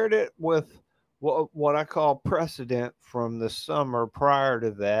compared it with what I call precedent from the summer prior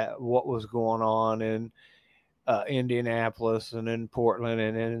to that, what was going on in Indianapolis and in Portland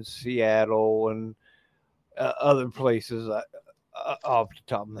and in Seattle and other places. Off the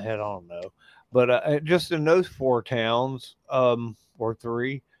top of my head, I don't know. But just in those four towns, or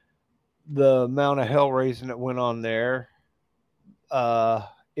three, the amount of hell raising that went on there,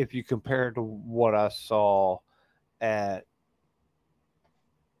 if you compare it to what I saw at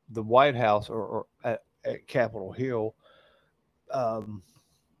the White House or at Capitol Hill, I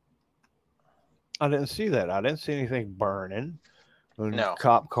didn't see that. I didn't see anything burning. No.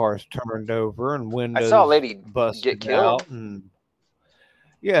 Cop cars turned over and windows I saw a lady busted get killed. out, and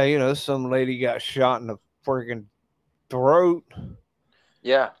yeah, some lady got shot in the freaking throat.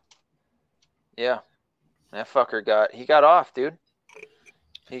 Yeah. That fucker got off, dude.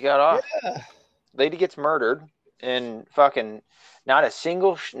 He got off. Yeah. Lady gets murdered, and fucking not a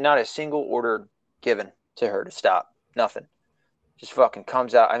single order given to her to stop. Nothing. Just fucking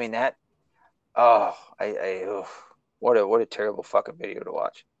comes out. I mean that. Oh, what a terrible fucking video to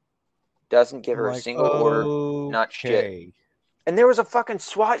watch. Doesn't give her a single order. Not shit. And there was a fucking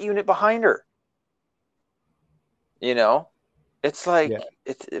SWAT unit behind her. It's like Yeah.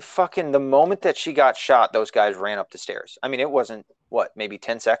 it fucking the moment that she got shot, those guys ran up the stairs. I mean, it wasn't what, maybe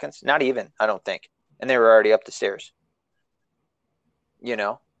 10 seconds? Not even, I don't think. And they were already up the stairs. You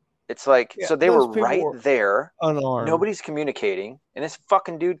know? It's like Yeah. so they were Those people right were there. unarmed. Nobody's communicating, and this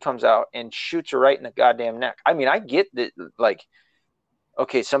fucking dude comes out and shoots her right in the goddamn neck. I mean, I get that, like,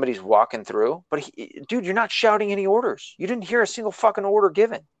 okay, somebody's walking through, but dude, you're not shouting any orders. You didn't hear a single fucking order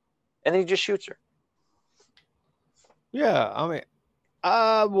given, and then he just shoots her. Yeah. I mean,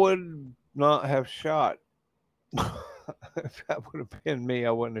 I would not have shot. If that would have been me,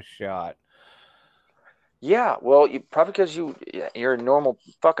 I wouldn't have shot. Yeah, well, you probably because you're a normal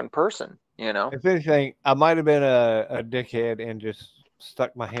fucking person, you know. If anything, I might have been a dickhead and just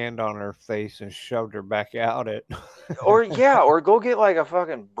stuck my hand on her face and shoved her back out it. Or yeah, or go get like a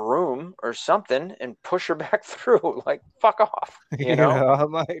fucking broom or something and push her back through. Like, fuck off, you know. I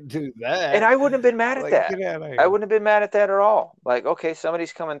might do And that. I wouldn't have been mad at Like, that. get out of I here. wouldn't have been mad at that at all. Like, okay,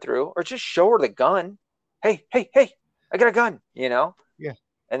 somebody's coming through, or just show her the gun. Hey, hey, hey, I got a gun, you know? Yeah,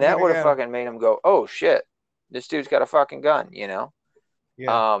 And I that gotta would have go. fucking made him go, oh shit, this dude's got a fucking gun, you know?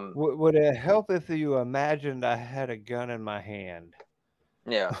 Yeah. Um, Would it help if you imagined I had a gun in my hand?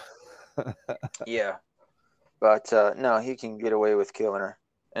 yeah, yeah. But no, he can get away with killing her.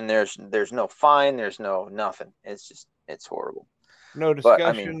 And there's no fine, there's no nothing. It's just it's horrible. No But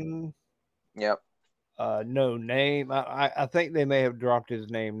I mean, discussion. yep. No name. I think they may have dropped his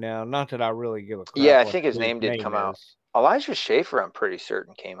name now. Not that I really give a Yeah, crap I what think his his name did name come out. is. Elijah Schaefer, I'm pretty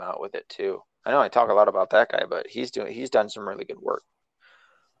certain, came out with it too. I know I talk a lot about that guy, but he's done some really good work.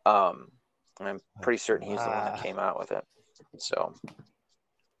 Um, I'm pretty certain he's the one that Ah, came out with it. So,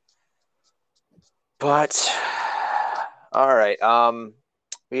 but all right.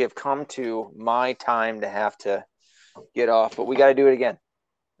 We have come to my time to have to get off, but we got to do it again.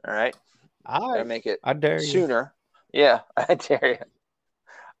 All right, all gotta right. make it I dare you. sooner. Yeah, I dare you.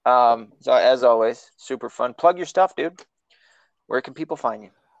 So as always, super fun. Plug your stuff, dude. Where can people find you?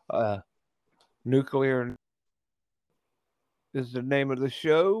 Nuclear is the name of the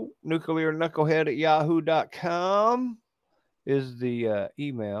show. Nuclear Knucklehead at yahoo.com is the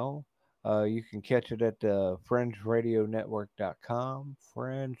email. You can catch it at fringeradionetwork.com,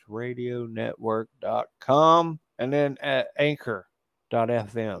 fringeradionetwork.com, and then at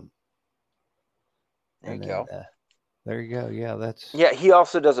anchor.fm. There you And then go. there you go. Yeah, that's Yeah, he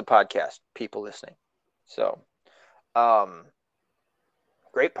also does a podcast. People listening. So, um,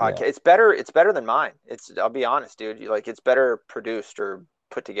 great yeah. podcast. It's better. It's better than mine. I'll be honest, dude. Like it's better produced or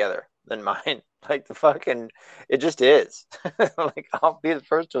put together than mine. Like the fucking, it just is. Like I'll be the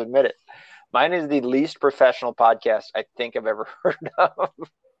first to admit it. Mine is the least professional podcast I think I've ever heard of.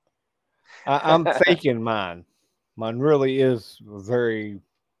 I'm faking mine. Mine really is very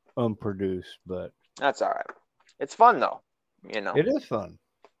unproduced, but That's all right. It's fun though, you know. it is fun.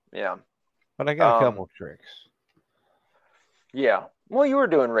 Yeah. But I got a Um. couple tricks. Yeah. Well, you were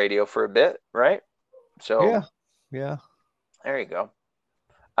doing radio for a bit, right? So Yeah, yeah. there you go.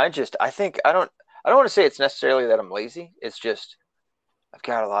 I think I don't want to say it's necessarily that I'm lazy. It's just I've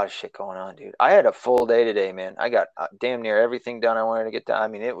got a lot of shit going on, dude. I had a full day today, man. I got damn near everything done I wanted to get done. I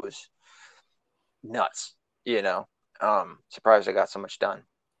mean, it was nuts, you know. Surprised I got so much done.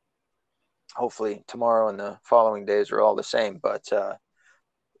 Hopefully tomorrow and the following days are all the same. But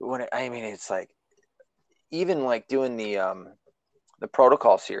I mean, it's like even like doing the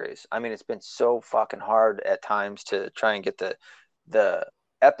protocol series. I mean, it's been so fucking hard at times to try and get the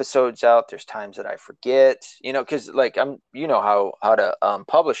episodes out. There's times that I forget, you know, because like you know how to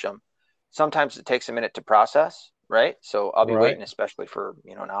publish them. Sometimes it takes a minute to process, right? So I'll be Right. waiting, especially for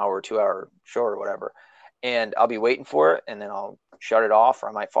an hour or 2 hour show or whatever, and I'll be waiting for it, and then I'll shut it off, or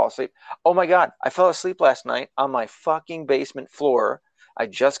I might fall asleep. Oh my god, I fell asleep last night on my fucking basement floor. I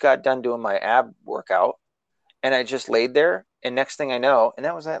just got done doing my ab workout and I just laid there. And next thing I know, and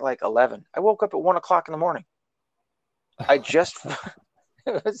that was at like 11, I woke up at 1 o'clock in the morning. I just,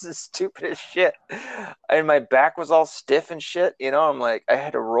 it was the stupidest shit. And my back was all stiff and shit. I'm like, I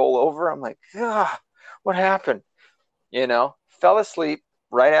had to roll over. I'm like, what happened? Fell asleep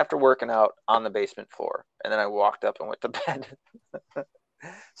right after working out on the basement floor. And then I walked up and went to bed.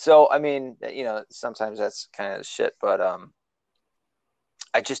 So, I mean, sometimes that's kind of shit, but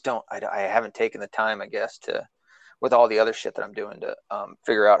I just don't, I haven't taken the time, I guess, with all the other shit that I'm doing to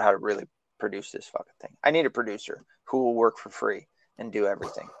figure out how to really produce this fucking thing. I need a producer who will work for free and do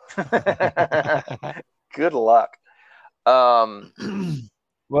everything. Good luck. Well, So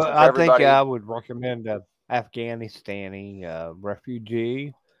for I think everybody, I would recommend a Afghanistani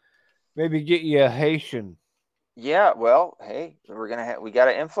refugee. Maybe get you a Haitian. yeah, well, hey, we got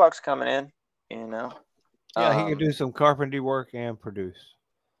an influx coming in, Yeah, he could do some carpentry work and produce.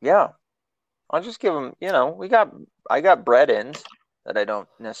 Yeah, I'll just give him. I got bread ends that I don't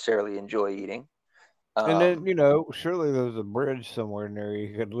necessarily enjoy eating. And then, surely there's a bridge somewhere near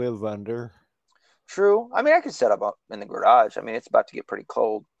you could live under. True. I mean, I could set up in the garage. I mean, it's about to get pretty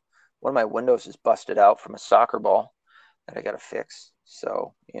cold. One of my windows is busted out from a soccer ball that I got to fix.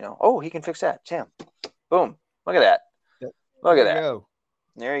 So, oh, he can fix that. Sam, boom. Look at that. Yep. Look There at you that. go.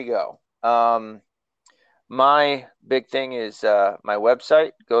 There you go. My big thing is my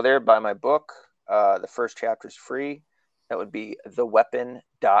website. Go there, buy my book. The first chapter is free. That would be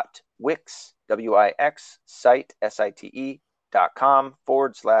theweapon.wix, W-I-X, site,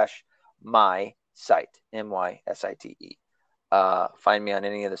 site.com/my site, MYSITE. Find me on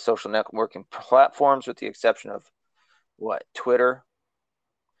any of the social networking platforms with the exception of Twitter.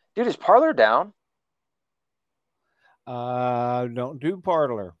 Dude, is Parler down? Don't do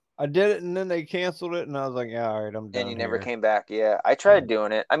Parler. I did it and then they canceled it and I was like, yeah, all right, I'm done. And you never here. came back. Yeah, I tried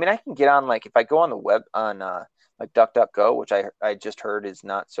doing it. I mean, I can get on if I go on the web on like DuckDuckGo, which I just heard is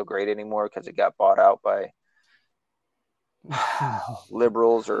not so great anymore because it got bought out by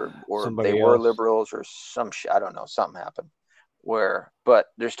liberals or Somebody they were else. liberals or some shit. I don't know. Something happened but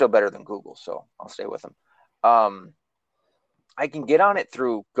they're still better than Google, so I'll stay with them. I can get on it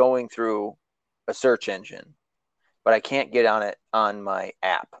through going through a search engine, but I can't get on it on my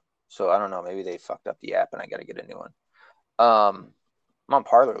app. So I don't know. Maybe they fucked up the app and I got to get a new one. I'm on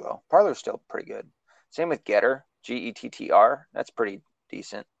Parler though. Parler's still pretty good. Same with Getter, Gettr. That's pretty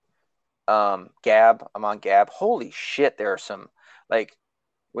decent. Gab, I'm on Gab. Holy shit, there are some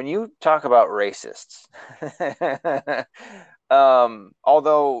when you talk about racists.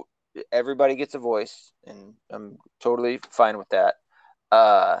 Although everybody gets a voice, and I'm totally fine with that.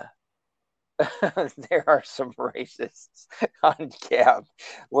 There are some racists on Gab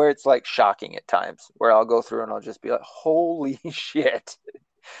where it's shocking at times, where I'll go through and I'll just be like, holy shit.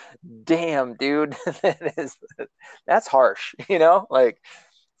 Damn, dude. That's harsh,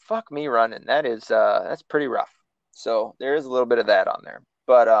 fuck me running. That's pretty rough. So there is a little bit of that on there.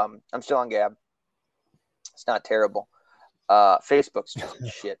 But I'm still on Gab. It's not terrible. Facebook's just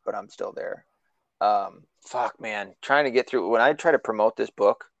shit, but I'm still there. Fuck man. Trying to get through when I try to promote this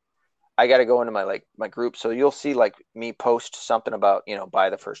book, I got to go into my group. So you'll see me post something about, buy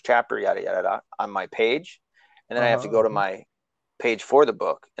the first chapter, yada, yada, yada, on my page. And then I have to go to my page for the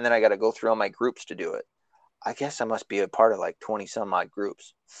book. And then I got to go through all my groups to do it. I guess I must be a part of 20 some odd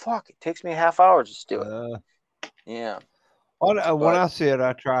groups. Fuck, it takes me a half hour just to do it. Yeah. When I see it,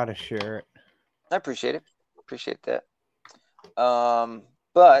 I try to share it. I appreciate it. Appreciate that.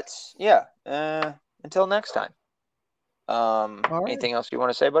 But yeah, until next time. Anything else you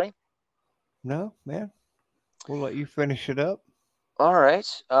want to say, buddy? No, man. We'll let you finish it up. All right.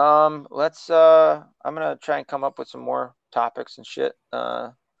 Let's I'm gonna try and come up with some more topics and shit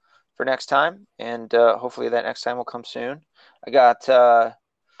for next time, and hopefully that next time will come soon. I got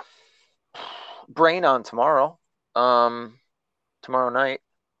Brain on tomorrow. Tomorrow night.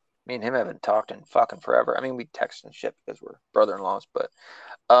 Me and him haven't talked in fucking forever. I mean, we text and shit because we're brother-in-laws, but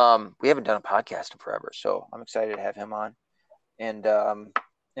we haven't done a podcast in forever. So I'm excited to have him on. And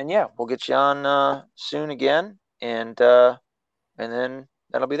yeah, we'll get you on soon again, and then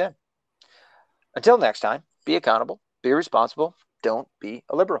that'll be that. Until next time, be accountable, be responsible, don't be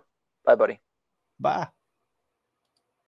a liberal. Bye, buddy. Bye.